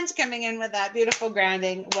 And coming in with that beautiful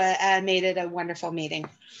grounding made it a wonderful meeting.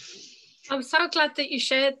 I'm so glad that you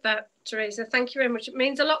shared that, Teresa. Thank you very much. It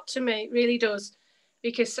means a lot to me, it really does.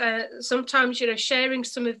 Because sometimes, sharing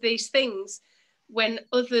some of these things when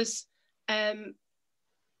others are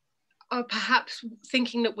perhaps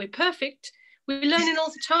thinking that we're perfect, we're learning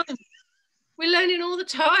all the time. We're learning all the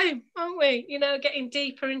time, aren't we? Getting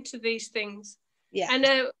deeper into these things. Yeah. And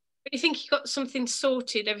when you think you got something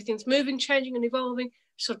sorted, everything's moving, changing and evolving,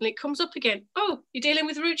 suddenly it comes up again. Oh, you're dealing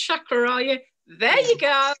with root chakra, are you? There you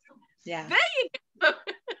go. Yeah. There you go.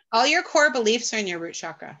 All your core beliefs are in your root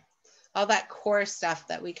chakra. All that core stuff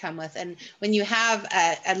that we come with. And when you have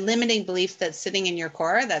a limiting belief that's sitting in your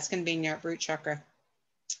core, that's going to be in your root chakra.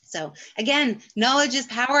 So again, knowledge is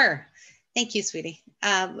power. Thank you, sweetie.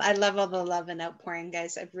 I love all the love and outpouring,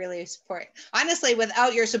 guys. I really support. Honestly,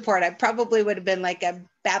 without your support, I probably would have been like a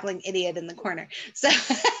babbling idiot in the corner. So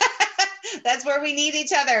that's where we need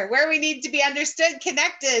each other, where we need to be understood,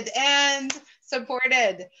 connected, and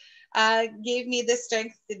supported. Gave me the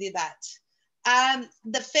strength to do that.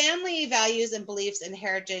 The family values and beliefs and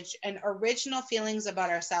heritage and original feelings about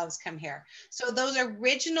ourselves come here. So those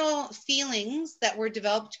original feelings that were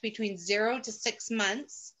developed between 0 to 6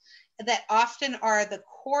 months that often are the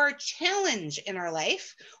core challenge in our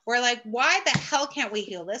life. We're like, why the hell can't we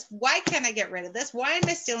heal this? Why can't I get rid of this? Why am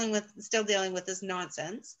I still dealing with this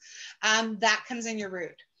nonsense? That comes in your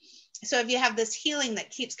root. So if you have this healing that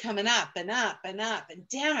keeps coming up and up and up, and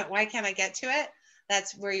damn it, why can't I get to it?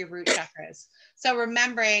 That's where your root chakra is. So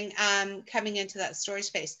remembering coming into that storage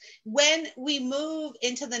space. When we move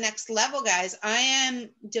into the next level, guys, I am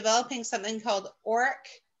developing something called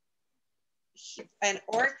an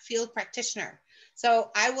auric field practitioner.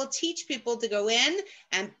 So I will teach people to go in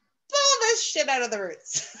and pull this shit out of the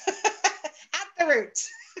roots. At the root.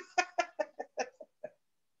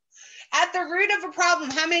 At the root of a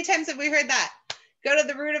problem. How many times have we heard that? Go to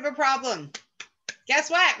the root of a problem.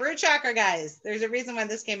 Guess what? Root chakra, guys. There's a reason why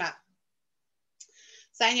this came up.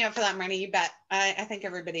 Sign you up for that, Marnie. You bet. I think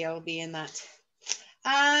everybody will be in that.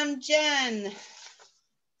 Jen,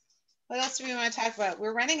 what else do we want to talk about?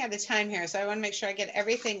 We're running out of time here, so I want to make sure I get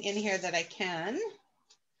everything in here that I can.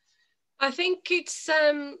 I think it's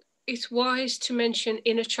wise to mention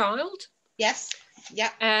inner child. Yes.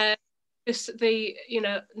 Yeah. The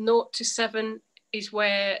 0 to 7 is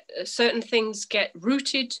where certain things get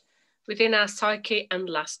rooted within our psyche and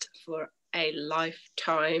last for a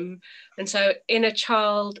lifetime. And so inner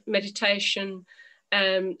child meditation,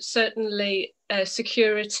 certainly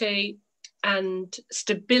security and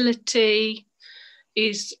stability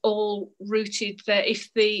is all rooted there.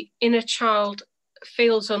 If the inner child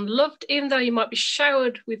feels unloved, even though you might be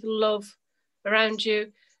showered with love around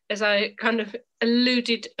you, as I kind of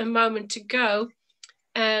alluded a moment ago,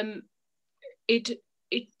 it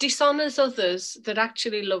dishonors others that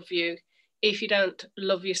actually love you if you don't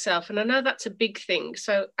love yourself. And I know that's a big thing.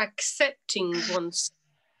 So accepting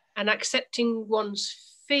one's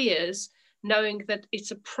fears, knowing that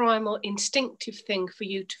it's a primal instinctive thing for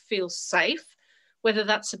you to feel safe, whether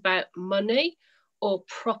that's about money or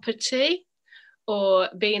property or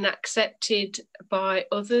being accepted by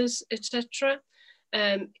others, etc.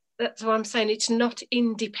 That's what I'm saying. It's not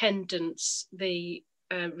independence, the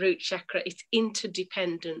root chakra, it's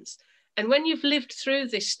interdependence. And when you've lived through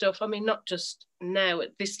this stuff, I mean, not just now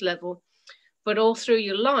at this level, but all through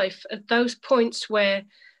your life, at those points where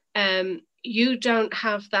you don't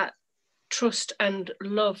have that trust and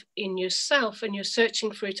love in yourself and you're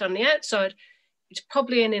searching for it on the outside, it's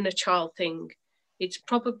probably an inner child thing. It's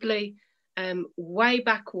probably way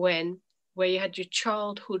back when, where you had your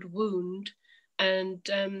childhood wound,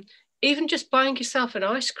 and even just buying yourself an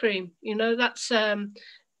ice cream, you know,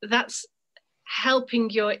 that's helping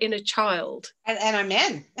your inner child. And I'm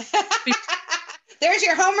in. There's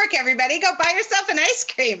your homework, everybody. Go buy yourself an ice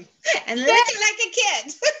cream and lick it like a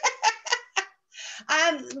kid.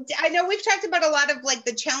 I know we've talked about a lot of like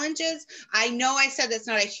the challenges. I know I said it's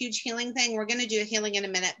not a huge healing thing. We're going to do a healing in a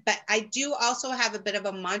minute, but I do also have a bit of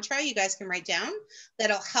a mantra you guys can write down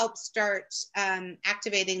that'll help start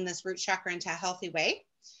activating this root chakra into a healthy way.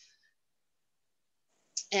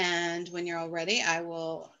 And when you're all ready, I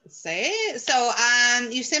will say it. So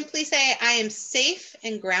you simply say, I am safe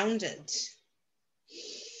and grounded.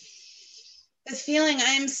 The feeling,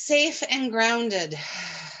 I am safe and grounded.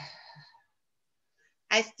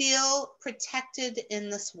 I feel protected in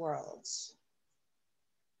this world.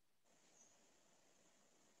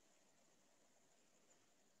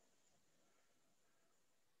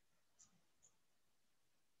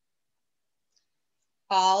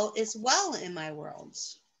 All is well in my world.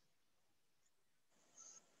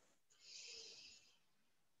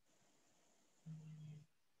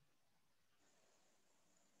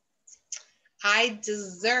 I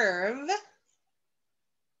deserve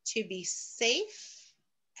to be safe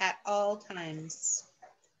at all times.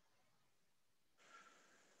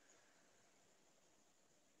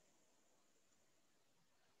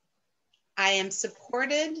 I am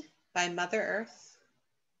supported by Mother Earth.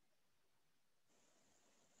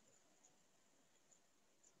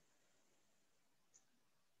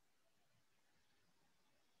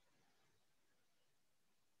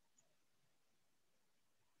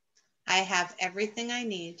 I have everything I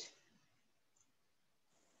need.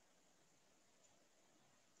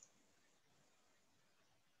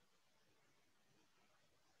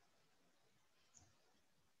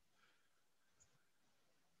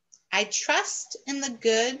 I trust in the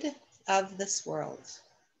good of this world.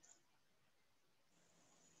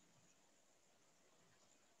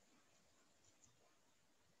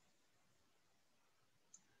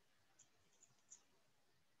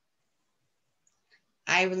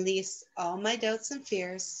 I release all my doubts and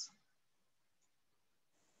fears.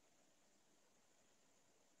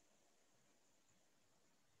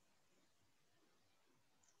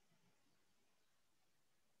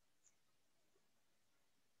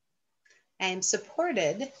 I am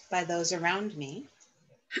supported by those around me.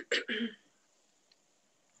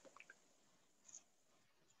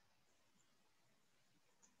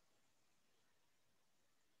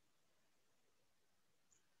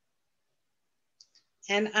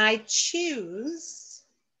 And I choose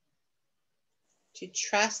to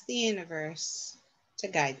trust the universe to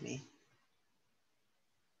guide me.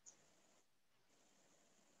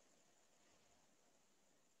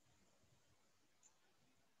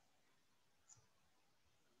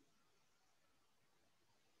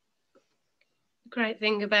 Great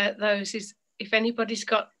thing about those is if anybody's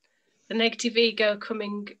got the negative ego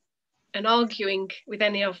coming and arguing with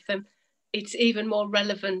any of them, it's even more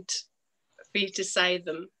relevant for you to say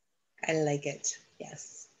them. I like it.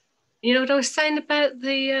 Yes. You know what I was saying about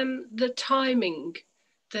the timing,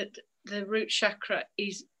 that the root chakra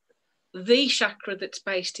is the chakra that's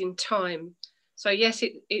based in time. So yes,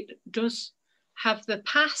 it does have the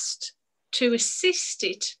past to assist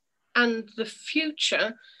it and the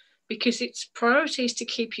future, because its priority is to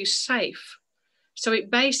keep you safe. So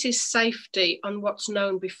it bases safety on what's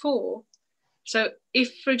known before. So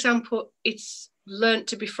if, for example, it's learnt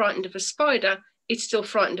to be frightened of a spider, it's still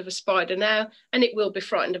frightened of a spider now, and it will be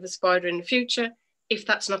frightened of a spider in the future if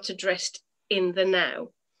that's not addressed in the now.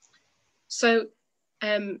 So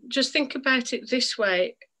just think about it this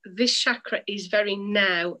way. This chakra is very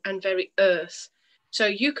now and very earth. So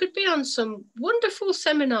you could be on some wonderful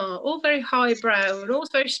seminar, all very highbrow and all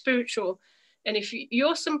very spiritual. And if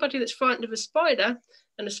you're somebody that's frightened of a spider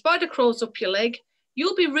and a spider crawls up your leg,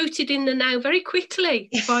 you'll be rooted in the now very quickly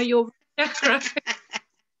by your chakra.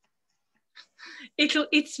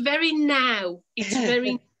 It's very now. It's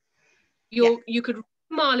very, you could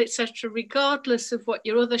mile, etc., regardless of what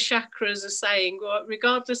your other chakras are saying, or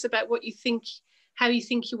regardless about what you think, how you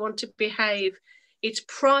think you want to behave. It's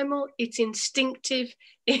primal, it's instinctive,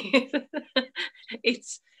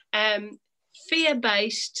 it's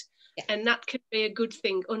fear-based, and that can be a good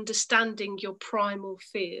thing, understanding your primal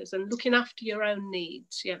fears and looking after your own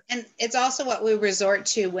needs. Yeah. And it's also what we resort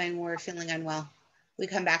to when we're feeling unwell. we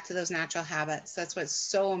come back to those natural habits. That's what's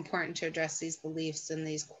so important, to address these beliefs and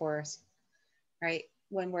these cores, right?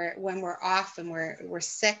 When we're off and we're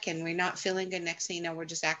sick and we're not feeling good, next thing you know, we're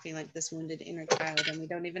just acting like this wounded inner child, and we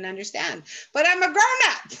don't even understand. But I'm a grown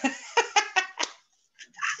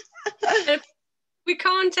up. We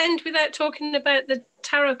can't end without talking about the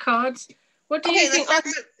tarot cards. What do you think?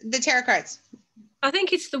 Let's talk about the tarot cards. I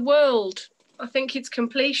think it's the world. I think it's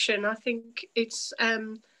completion. I think it's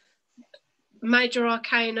major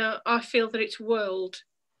arcana. I feel that it's world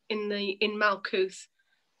in Malkuth,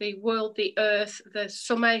 the world, the earth, the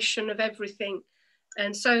summation of everything.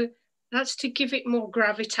 And so that's to give it more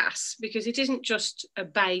gravitas, because it isn't just a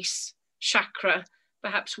base chakra,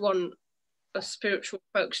 perhaps one us spiritual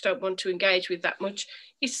folks don't want to engage with that much.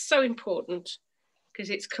 It's so important because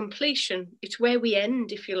it's completion. It's where we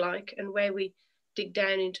end, if you like, and where we dig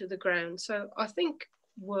down into the ground. So I think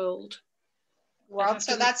world.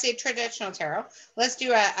 So that's the traditional tarot. Let's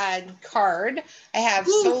do a card. I have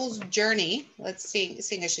Soul's Journey. Let's see,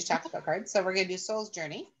 seeing as she talked about cards. So we're going to do Soul's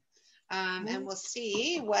Journey. And we'll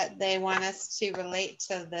see what they want us to relate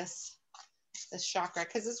to this chakra,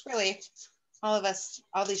 because it's really, all of us,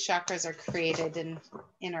 all these chakras are created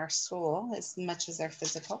in our soul as much as they're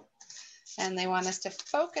physical. And they want us to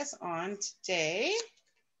focus on today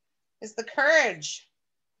is the courage.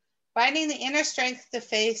 Finding the inner strength to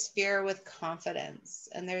face fear with confidence.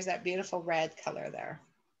 And there's that beautiful red color there.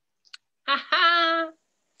 Aha!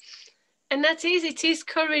 And that is, it is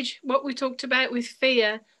courage, what we talked about with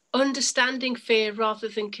fear, understanding fear rather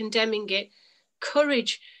than condemning it.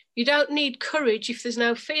 Courage. You don't need courage if there's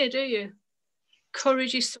no fear, do you?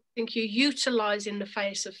 Courage is something you utilize in the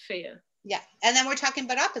face of fear. Yeah. And then we're talking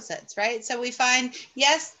about opposites, right? So we find,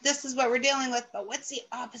 yes, this is what we're dealing with, but what's the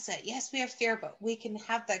opposite? Yes, we have fear, but we can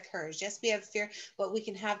have that courage. Yes, we have fear, but we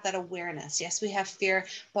can have that awareness. Yes, we have fear,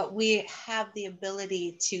 but we have the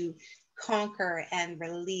ability to conquer and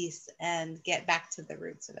release and get back to the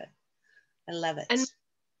roots of it. I love it. And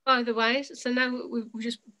by the way, so now we're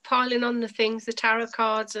just piling on the things, the tarot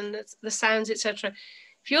cards and the sounds, etc.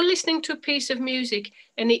 If you're listening to a piece of music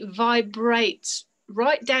and it vibrates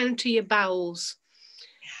right down to your bowels,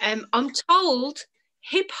 I'm told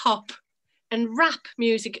hip hop and rap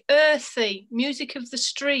music, earthy music of the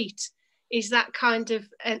street, is that kind of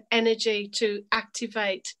an energy to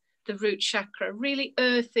activate the root chakra. Really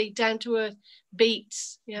earthy, down to earth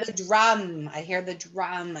beats. Yeah. The drum, I hear the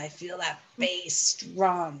drum. I feel that bass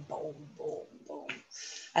drum. Boom, boom, boom.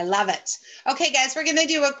 I love it. Okay, guys, we're going to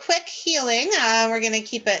do a quick healing. We're going to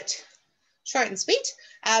keep it short and sweet.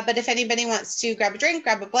 But if anybody wants to grab a drink,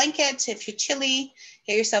 grab a blanket. If you're chilly,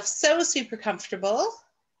 get yourself so super comfortable.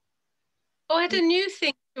 Oh, I had a new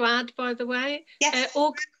thing to add, by the way. Yes.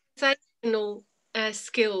 Organizational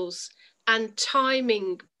skills and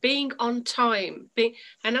timing, being on time.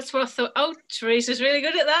 And that's what I thought, oh, Teresa's really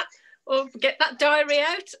good at that. Or get that diary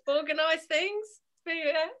out, organize things.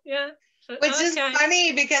 Yeah. Which is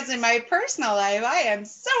funny, because in my personal life, I am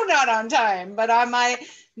so not on time. But on my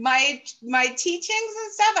teachings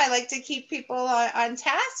and stuff, I like to keep people on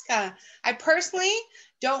task. I personally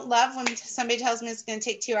don't love when somebody tells me it's going to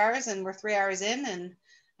take 2 hours and we're 3 hours in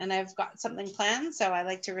and I've got something planned. So I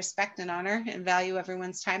like to respect and honor and value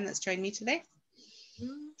everyone's time that's joined me today.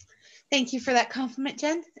 Thank you for that compliment,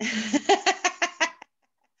 Jen.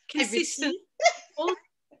 Consistent.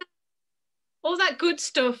 All that good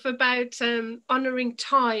stuff about honoring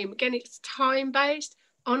time. Again, it's time-based,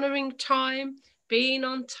 honoring time, being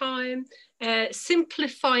on time,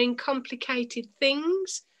 simplifying complicated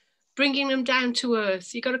things, bringing them down to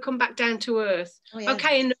earth. You've got to come back down to earth. Oh, yeah.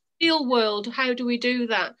 Okay, in the real world, how do we do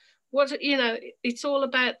that? It's all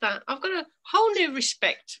about that. I've got a whole new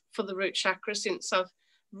respect for the root chakra since I've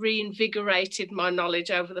reinvigorated my knowledge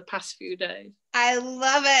over the past few days. I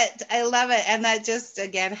love it. I love it. And that just,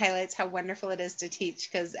 again, highlights how wonderful it is to teach,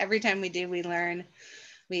 because every time we do, we learn,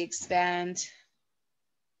 we expand.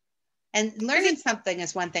 And learning something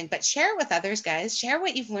is one thing, but share with others, guys. Share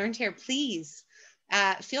what you've learned here, please.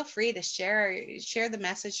 Feel free to share the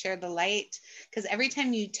message, share the light, because every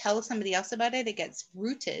time you tell somebody else about it, it gets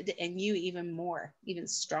rooted in you even more, even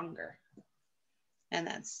stronger. And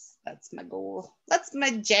that's my goal. That's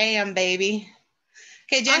my jam, baby.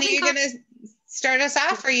 Okay, Jennie, you're going to start us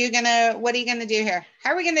off, or what are you going to do here?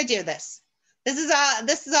 How are we going to do this? This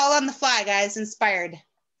is all on the fly, guys, inspired.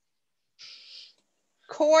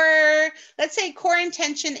 Let's say core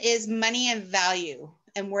intention is money and value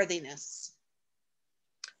and worthiness.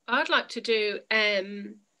 I'd like to do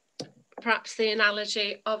perhaps the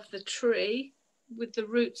analogy of the tree with the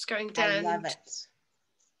roots going down. I love it.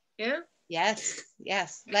 Yeah? Yes.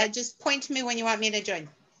 Just point to me when you want me to join.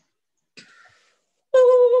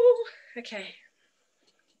 Okay.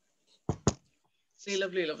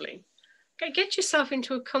 Lovely, lovely. Okay, get yourself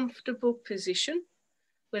into a comfortable position,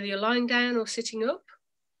 whether you're lying down or sitting up.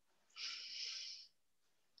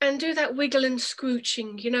 And do that wiggle and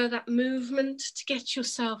scooching, you know, that movement to get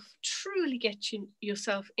yourself, truly get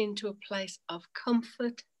yourself into a place of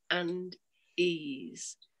comfort and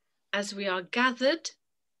ease. As we are gathered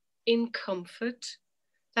in comfort,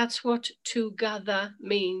 that's what to gather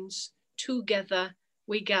means. Together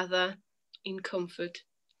we gather in comfort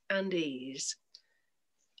and ease.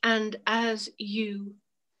 And as you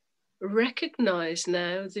recognize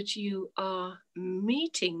now that you are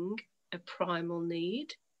meeting a primal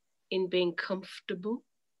need in being comfortable,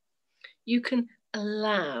 you can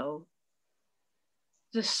allow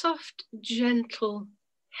the soft, gentle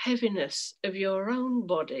heaviness of your own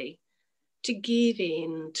body to give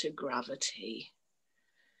in to gravity.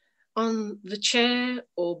 On the chair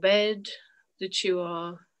or bed that you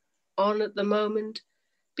are on at the moment,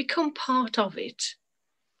 become part of it.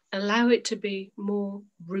 Allow it to be more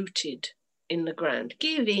rooted in the ground.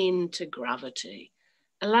 Give in to gravity.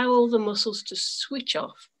 Allow all the muscles to switch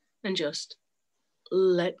off and just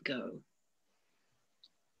let go.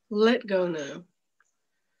 Let go now.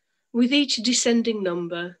 With each descending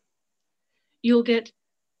number, you'll get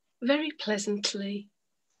very pleasantly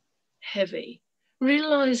heavy,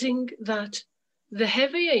 realizing that the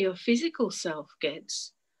heavier your physical self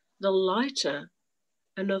gets, the lighter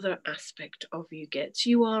another aspect of you gets.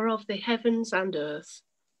 You are of the heavens and earth,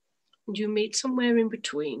 and you meet somewhere in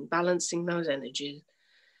between, balancing those energies.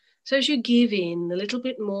 So as you give in a little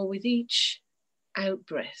bit more with each out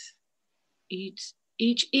breath, each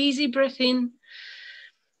easy breath in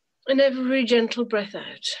and every gentle breath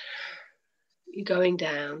out, you're going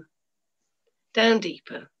down, down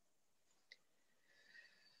deeper,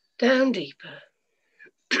 down deeper.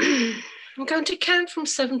 I'm going to count from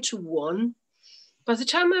 7 to 1. By the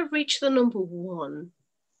time I reach the number 1,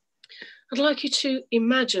 I'd like you to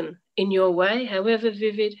imagine in your way, however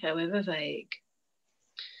vivid, however vague,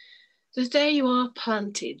 that there you are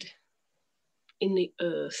planted in the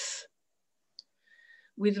earth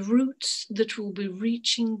with roots that will be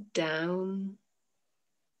reaching down,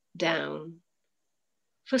 down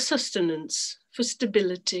for sustenance, for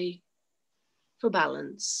stability, for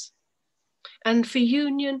balance, and for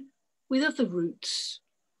union with other roots,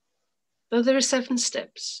 though there are 7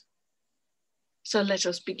 steps. So let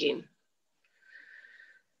us begin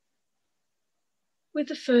with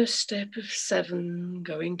the first step of 7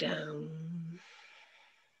 going down,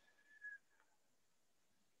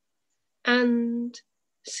 and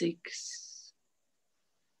 6,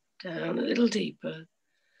 down a little deeper,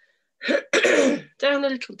 down a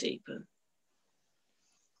little deeper,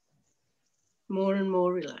 more and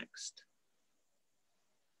more relaxed.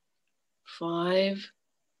 5,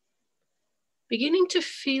 beginning to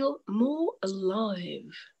feel more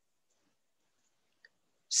alive.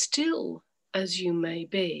 Still as you may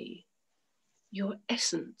be, your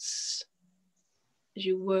essence, as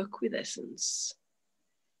you work with essence,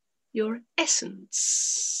 your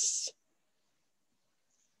essence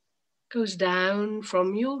goes down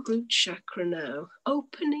from your root chakra now,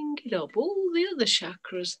 opening it up. All the other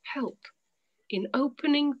chakras help in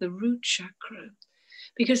opening the root chakra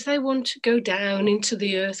because they want to go down into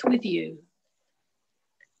the earth with you.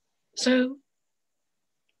 So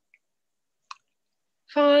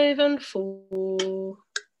 5 and 4,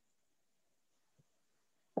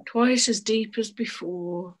 twice as deep as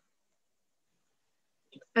before,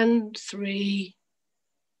 and 3,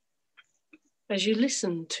 as you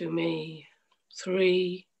listen to me,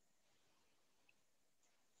 3,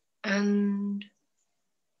 and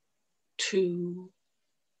 2,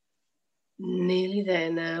 nearly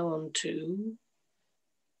there now on 2,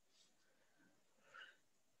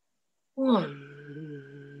 1.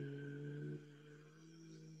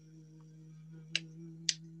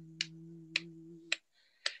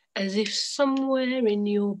 As if somewhere in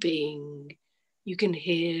your being you can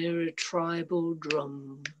hear a tribal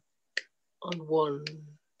drum on 1,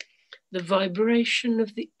 the vibration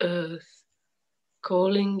of the earth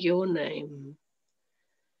calling your name.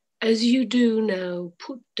 As you do now,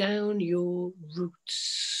 put down your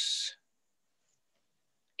roots,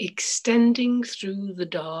 extending through the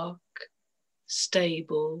dark,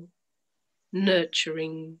 stable,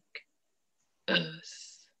 nurturing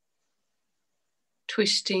earth,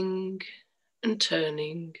 twisting and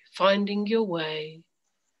turning, finding your way,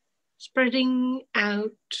 spreading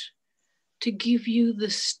out to give you the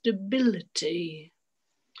stability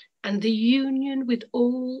and the union with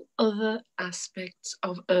all other aspects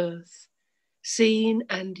of earth, seen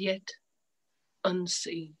and yet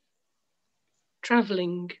unseen,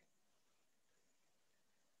 traveling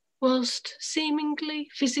whilst seemingly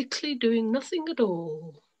physically doing nothing at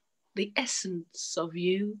all. The essence of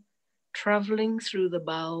you travelling through the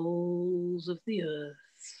bowels of the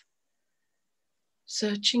earth,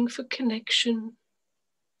 searching for connection,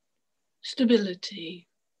 stability,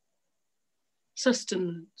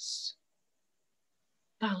 sustenance,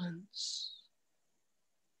 balance.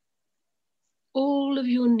 All of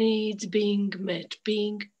your needs being met,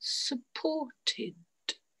 being supported,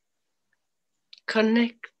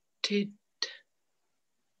 connected,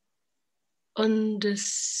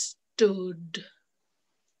 understood,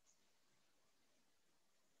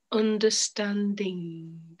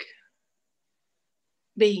 understanding,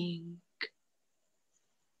 being,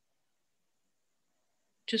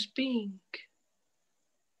 just being,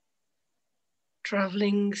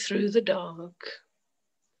 traveling through the dark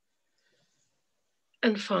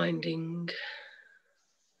and finding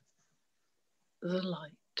the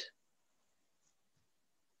light.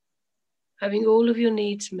 Having all of your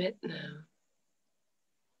needs met now.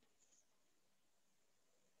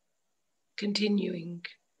 Continuing.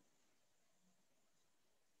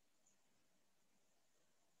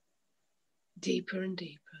 Deeper and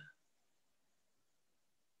deeper.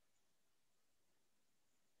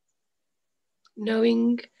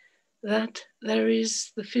 Knowing that there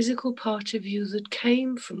is the physical part of you that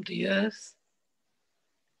came from the earth,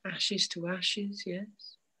 ashes to ashes, yes.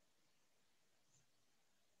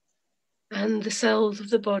 And the cells of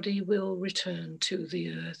the body will return to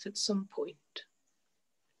the earth at some point.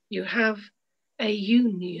 You have a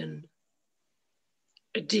union,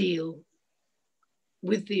 a deal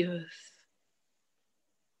with the earth.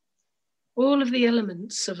 All of the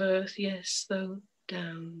elements of earth, yes, though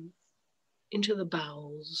down into the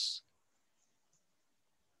bowels,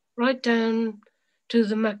 right down to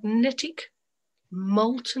the magnetic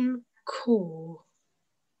molten core.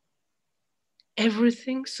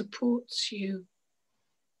 Everything supports you,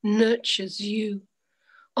 nurtures you,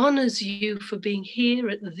 honors you for being here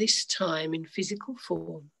at this time in physical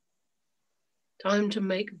form. Time to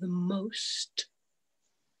make the most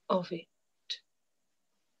of it.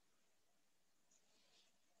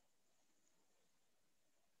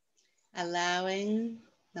 Allowing,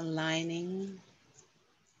 aligning,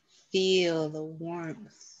 feel the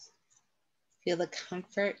warmth, feel the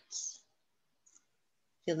comfort,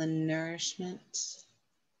 feel the nourishment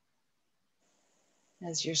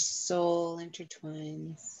as your soul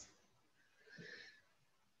intertwines.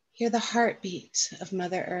 Hear the heartbeat of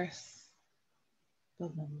Mother Earth.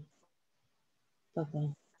 Boom,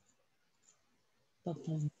 boom, boom,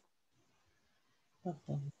 boom,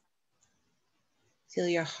 boom. Feel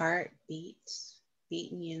your heart beat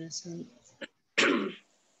in unison.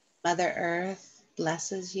 Mother Earth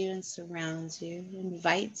blesses you and surrounds you,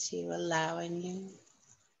 invites you, allowing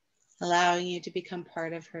you to become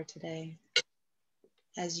part of her today.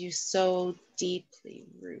 As you so deeply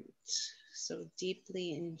root, so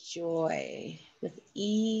deeply enjoy with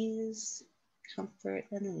ease, comfort,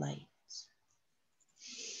 and light.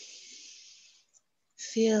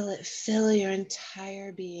 Feel it fill your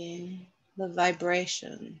entire being, the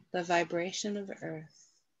vibration of earth,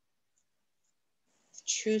 of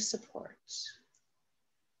true support,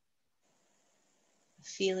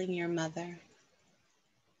 feeling your mother,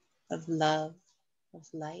 of love, of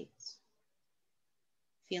light,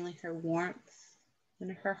 feeling her warmth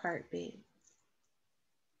and her heartbeat.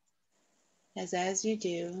 As you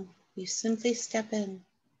do, you simply step in,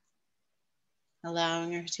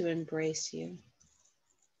 allowing her to embrace you,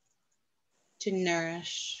 to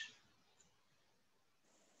nourish.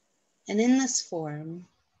 And in this form,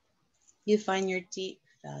 you find your deep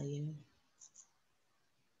value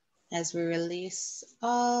as we release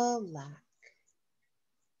all lack,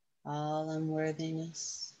 all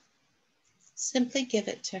unworthiness. Simply give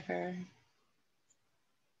it to her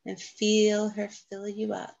and feel her fill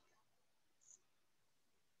you up.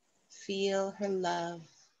 Feel her love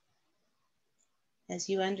as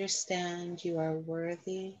you understand you are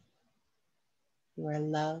worthy, you are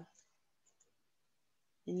loved,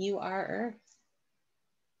 and you are earth.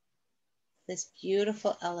 This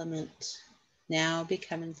beautiful element now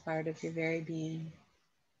becoming part of your very being.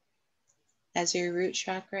 As your root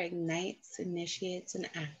chakra ignites, initiates, and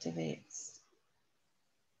activates.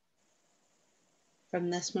 From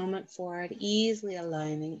this moment forward, easily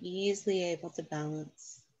aligning, easily able to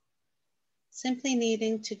balance. Simply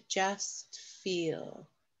needing to just feel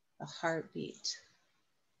a heartbeat.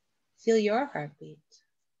 Feel your heartbeat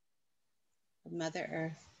of Mother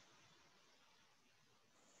Earth.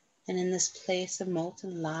 And in this place of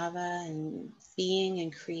molten lava and being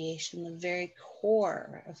and creation, the very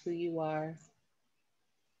core of who you are,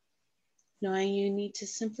 knowing you need to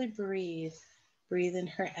simply breathe. Breathe in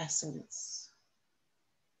her essence.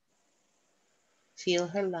 Feel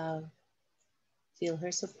her love. Feel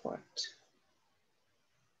her support.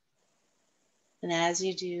 And as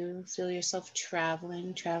you do, feel yourself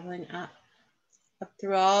traveling up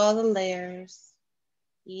through all the layers,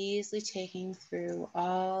 easily taking through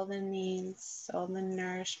all the needs, all the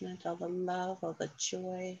nourishment, all the love, all the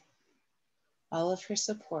joy, all of her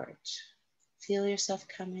support. Feel yourself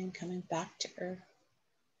coming back to earth.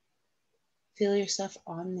 Feel yourself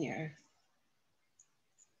on the earth,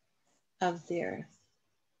 of the earth.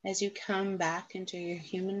 As you come back into your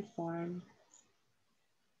human form,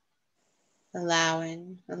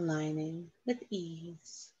 allowing, aligning with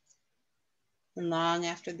ease. And long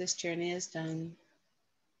after this journey is done,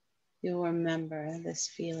 you'll remember this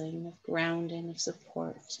feeling of grounding, of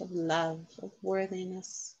support, of love, of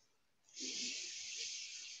worthiness.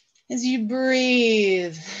 As you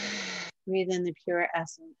breathe in the pure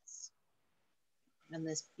essence and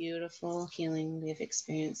this beautiful healing we've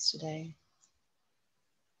experienced today.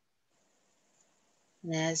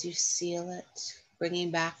 And as you seal it,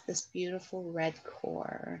 bringing back this beautiful red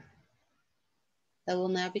core that will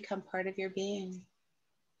now become part of your being,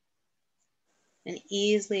 and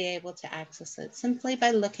easily able to access it simply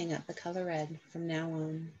by looking at the color red from now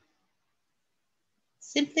on.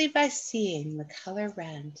 Simply by seeing the color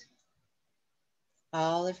red,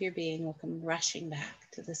 all of your being will come rushing back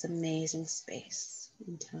to this amazing space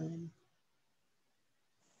and time.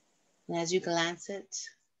 And as you glance it,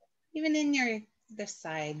 even in the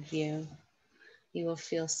side view, you will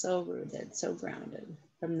feel so rooted, so grounded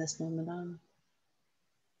from this moment on.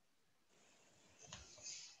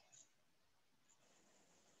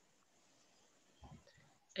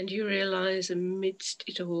 And you realize amidst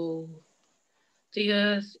it all, the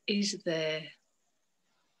earth is there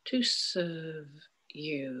to serve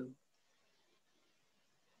you.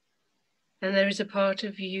 And there is a part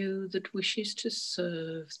of you that wishes to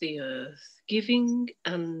serve the earth, giving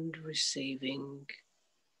and receiving.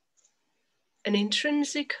 An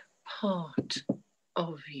intrinsic part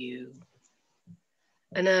of you.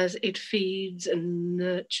 And as it feeds and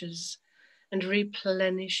nurtures and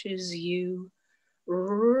replenishes you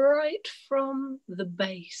right from the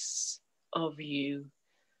base of you,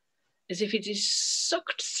 as if it is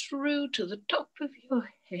sucked through to the top of your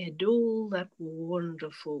head, all that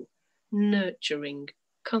wonderful, nurturing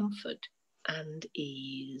comfort and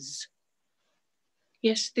ease.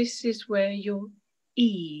 Yes, this is where your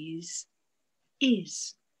ease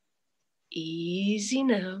is. Easy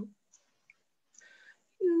now.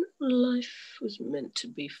 Life was meant to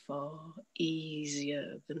be far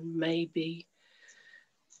easier than maybe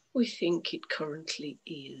we think it currently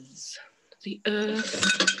is. The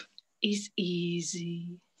earth is easy.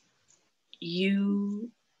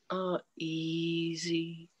 You are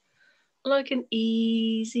easy, like an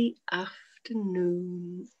easy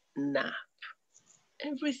afternoon nap.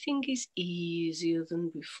 Everything is easier than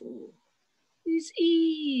before. It's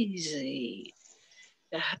easy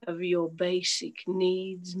to have your basic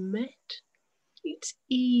needs met. It's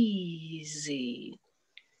easy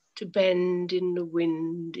to bend in the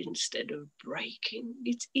wind instead of breaking.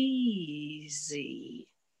 It's easy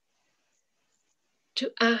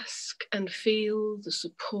to ask and feel the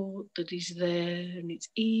support that is there, and it's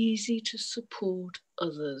easy to support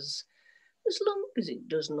others as long as it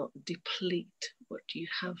does not deplete what you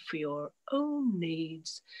have for your own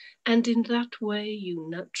needs. And in that way, you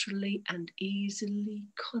naturally and easily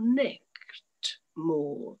connect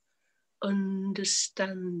more,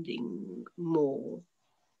 understanding more.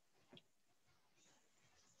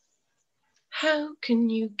 How can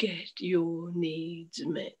you get your needs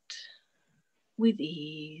met? With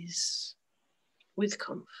ease, with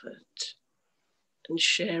comfort, and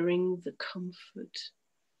sharing the comfort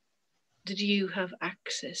that you have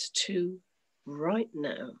access to right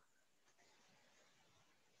now.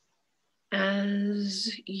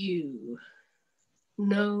 As you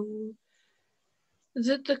know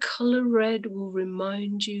that the color red will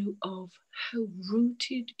remind you of how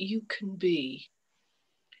rooted you can be,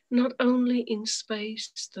 not only in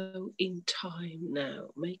space, though in time now,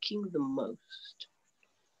 making the most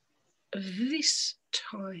of this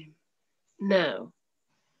time now.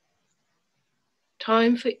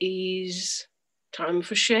 Time for ease, time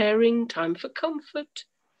for sharing, time for comfort,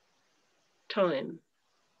 time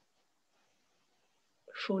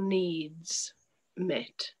for needs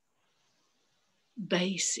met.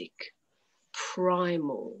 Basic,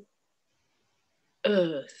 primal,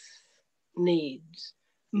 earth needs,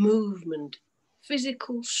 movement,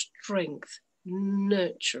 physical strength,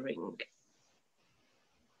 nurturing.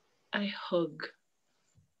 A hug,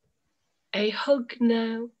 A hug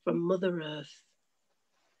now from Mother Earth.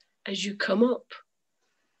 As you come up,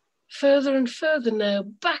 further and further now,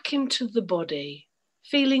 back into the body,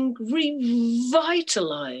 feeling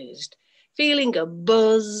revitalized, feeling a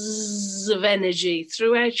buzz of energy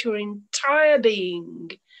throughout your entire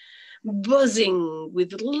being, buzzing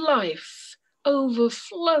with life,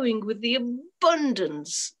 overflowing with the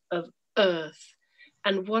abundance of Earth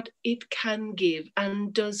and what it can give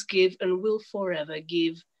and does give and will forever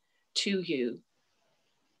give to you.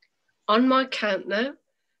 On my count now,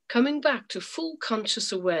 coming back to full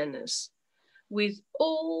conscious awareness with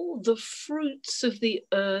all the fruits of the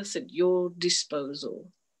earth at your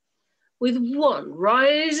disposal, with one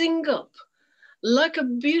rising up like a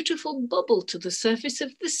beautiful bubble to the surface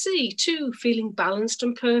of the sea, 2 feeling balanced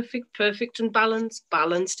and perfect, perfect and balanced,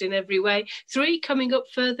 balanced in every way, 3 coming up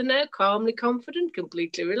further now, calmly confident,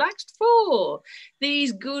 completely relaxed, 4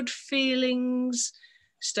 these good feelings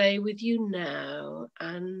stay with you now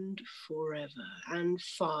and forever, and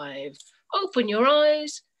 5 open your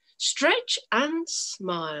eyes, stretch and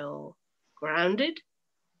smile, grounded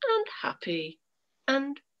and happy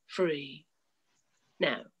and free.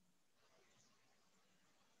 Now.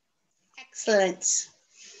 Excellent.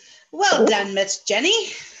 Well done, Miss Jennie.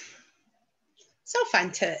 So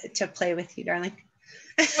fun to play with you, darling.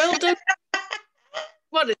 Well done.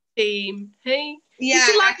 What a team, hey? Yeah,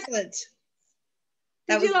 Did you like excellent.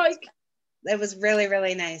 That was really,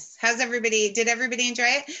 really nice. How's everybody? Did everybody enjoy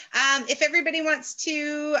it? If everybody wants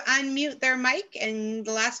to unmute their mic in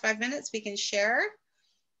the last 5 minutes, we can share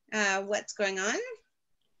what's going on.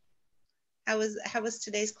 How was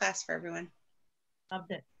today's class for everyone?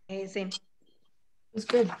 Loved it. Amazing. It was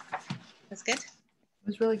good. That's good. It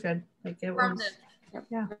was really good. Like it was.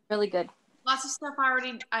 Yeah. Really good. Lots of stuff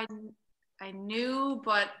I knew,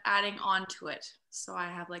 but adding on to it, so I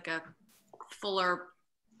have like a fuller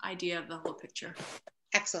idea of the whole picture.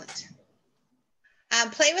 Excellent.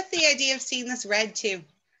 Play with the idea of seeing this red too,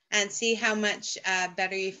 and see how much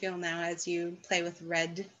better you feel now as you play with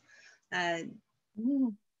red.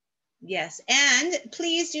 Yes, and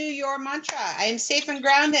please do your mantra. I am safe and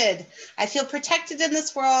grounded. I feel protected in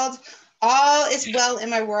this world. All is well in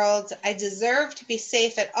my world. I deserve to be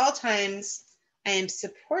safe at all times. I am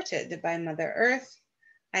supported by Mother Earth.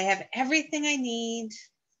 I have everything I need.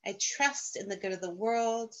 I trust in the good of the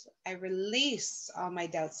world. I release all my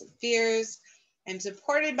doubts and fears. I'm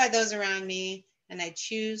supported by those around me, and I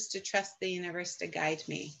choose to trust the universe to guide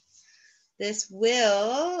me. This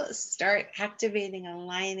will start activating,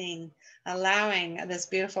 aligning, allowing this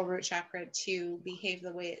beautiful root chakra to behave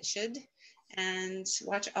the way it should, and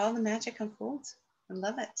watch all the magic unfold. I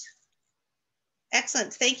love it.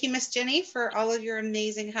 Excellent. Thank you, Miss Jennie, for all of your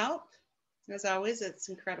amazing help. As always, it's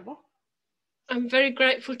incredible. I'm very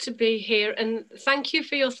grateful to be here, and thank you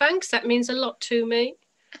for your thanks. That means a lot to me.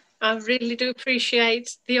 I really do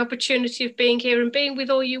appreciate the opportunity of being here and being with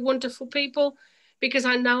all you wonderful people, because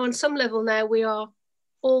I know on some level now we are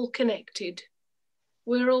all connected.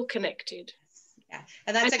 We're all connected. Yeah,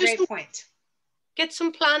 and that's a great point. Get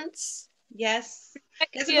some plants. Yes.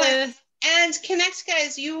 And connect,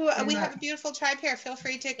 guys. We have a beautiful tribe here. Feel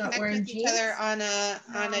free to connect with each other on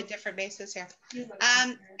a different basis here.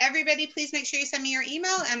 Everybody, please make sure you send me your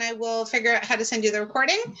email, and I will figure out how to send you the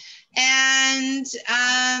recording. And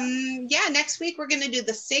yeah, next week we're going to do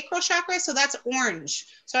the sacral chakra. So that's orange.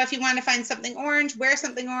 So if you want to find something orange, wear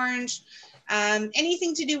something orange.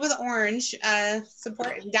 Anything to do with orange, dye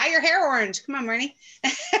your hair orange. Come on, Marnie.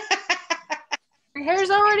 My hair's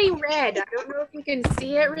already red. I don't know if you can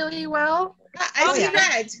see it really well. I see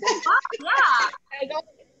red. Yeah.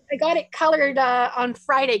 I got it colored on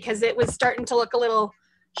Friday because it was starting to look a little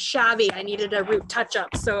shabby. I needed a root touch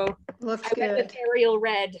up, so Looks I went good. with Ariel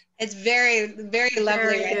red. It's very, very lovely.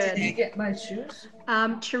 Very Red good. Did you today. get my shoes?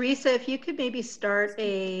 Teresa, if you could maybe start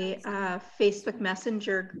a Facebook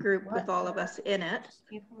Messenger group with all of us in it.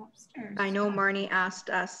 I know Marnie asked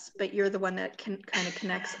us, but you're the one that kind of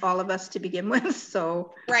connects all of us to begin with.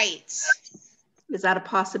 So Right. is that a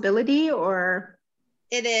possibility, or?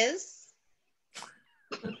 It is.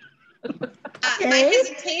 My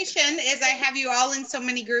hesitation is I have you all in so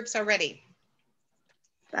many groups already.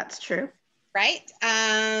 That's true. Right.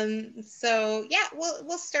 So yeah,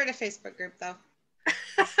 we'll start a Facebook group though.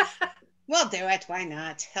 We'll do it. Why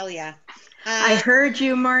not? Hell yeah. I heard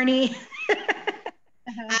you, Marnie.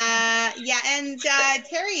 Yeah, and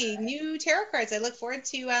Terry, new tarot cards. I look forward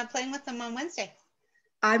to playing with them on Wednesday.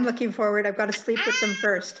 I'm looking forward. I've got to sleep with them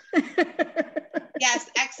first.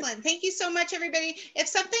 Yes, excellent. Thank you so much, everybody. If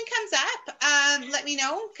something comes up, let me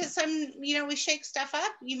know, because we shake stuff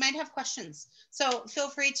up. You might have questions. So feel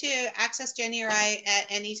free to access Jenny or I at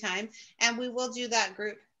any time, and we will do that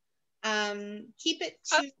group. Keep it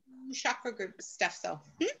to chakra group stuff, though.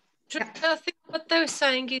 I think what they were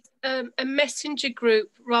saying is a messenger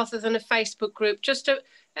group rather than a Facebook group, just a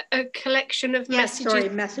collection of messages. Sorry,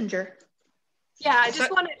 messenger. Yeah, I just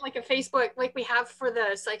wanted like a Facebook, like we have for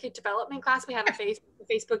the psychic development class, we have a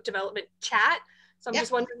Facebook development chat. So I'm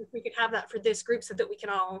just wondering if we could have that for this group so that we can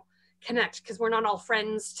all connect, because we're not all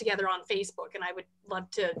friends together on Facebook, and I would love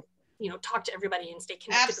to, talk to everybody and stay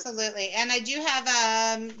connected. Absolutely. And I do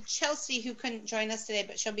have Chelsea, who couldn't join us today,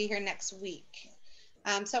 but she'll be here next week.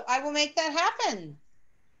 So I will make that happen.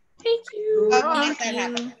 Thank you. I will make that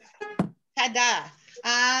happen. Ta-da.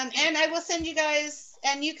 And I will send you guys,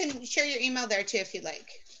 and you can share your email there too if you'd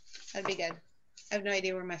like. That'd be good. I have no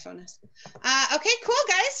idea where my phone is. Okay, cool,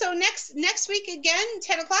 guys. So next week again,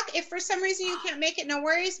 10 o'clock. If for some reason you can't make it, no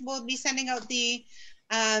worries. We'll be sending out the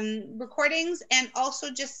recordings, and also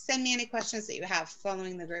just send me any questions that you have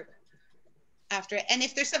following the group after it. And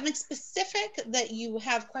if there's something specific that you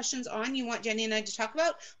have questions on, you want Jenny and I to talk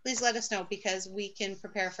about, please let us know, because we can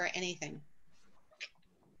prepare for anything.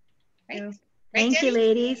 Right? Thank Jenny? you,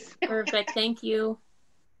 ladies. Perfect. Thank you.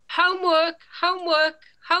 Homework.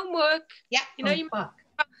 Yeah. Fuck.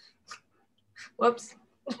 Whoops.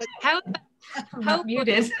 How I'm not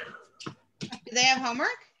muted. Do they have homework?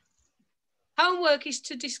 Homework is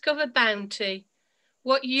to discover bounty,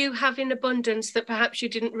 what you have in abundance that perhaps you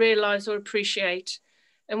didn't realize or appreciate,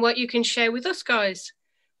 and what you can share with us, guys.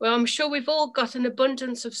 Well, I'm sure we've all got an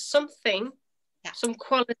abundance of something, some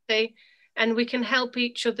quality, and we can help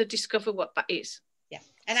each other discover what that is. Yeah.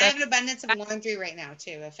 And I have an abundance of laundry right now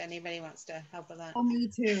too, if anybody wants to help with that. Oh, me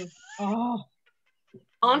too. Oh.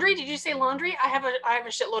 Laundry? Did you say laundry? I have a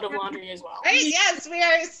shitload of laundry as well. Right? Yes, we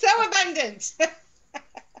are so abundant.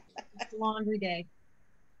 It's laundry day.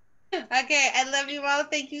 Okay, I love you all.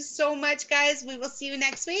 Thank you so much, guys. We will see you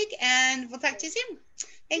next week, and we'll talk to you soon.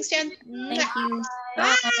 Thanks, Jen. Thank you.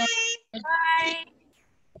 Bye. Bye.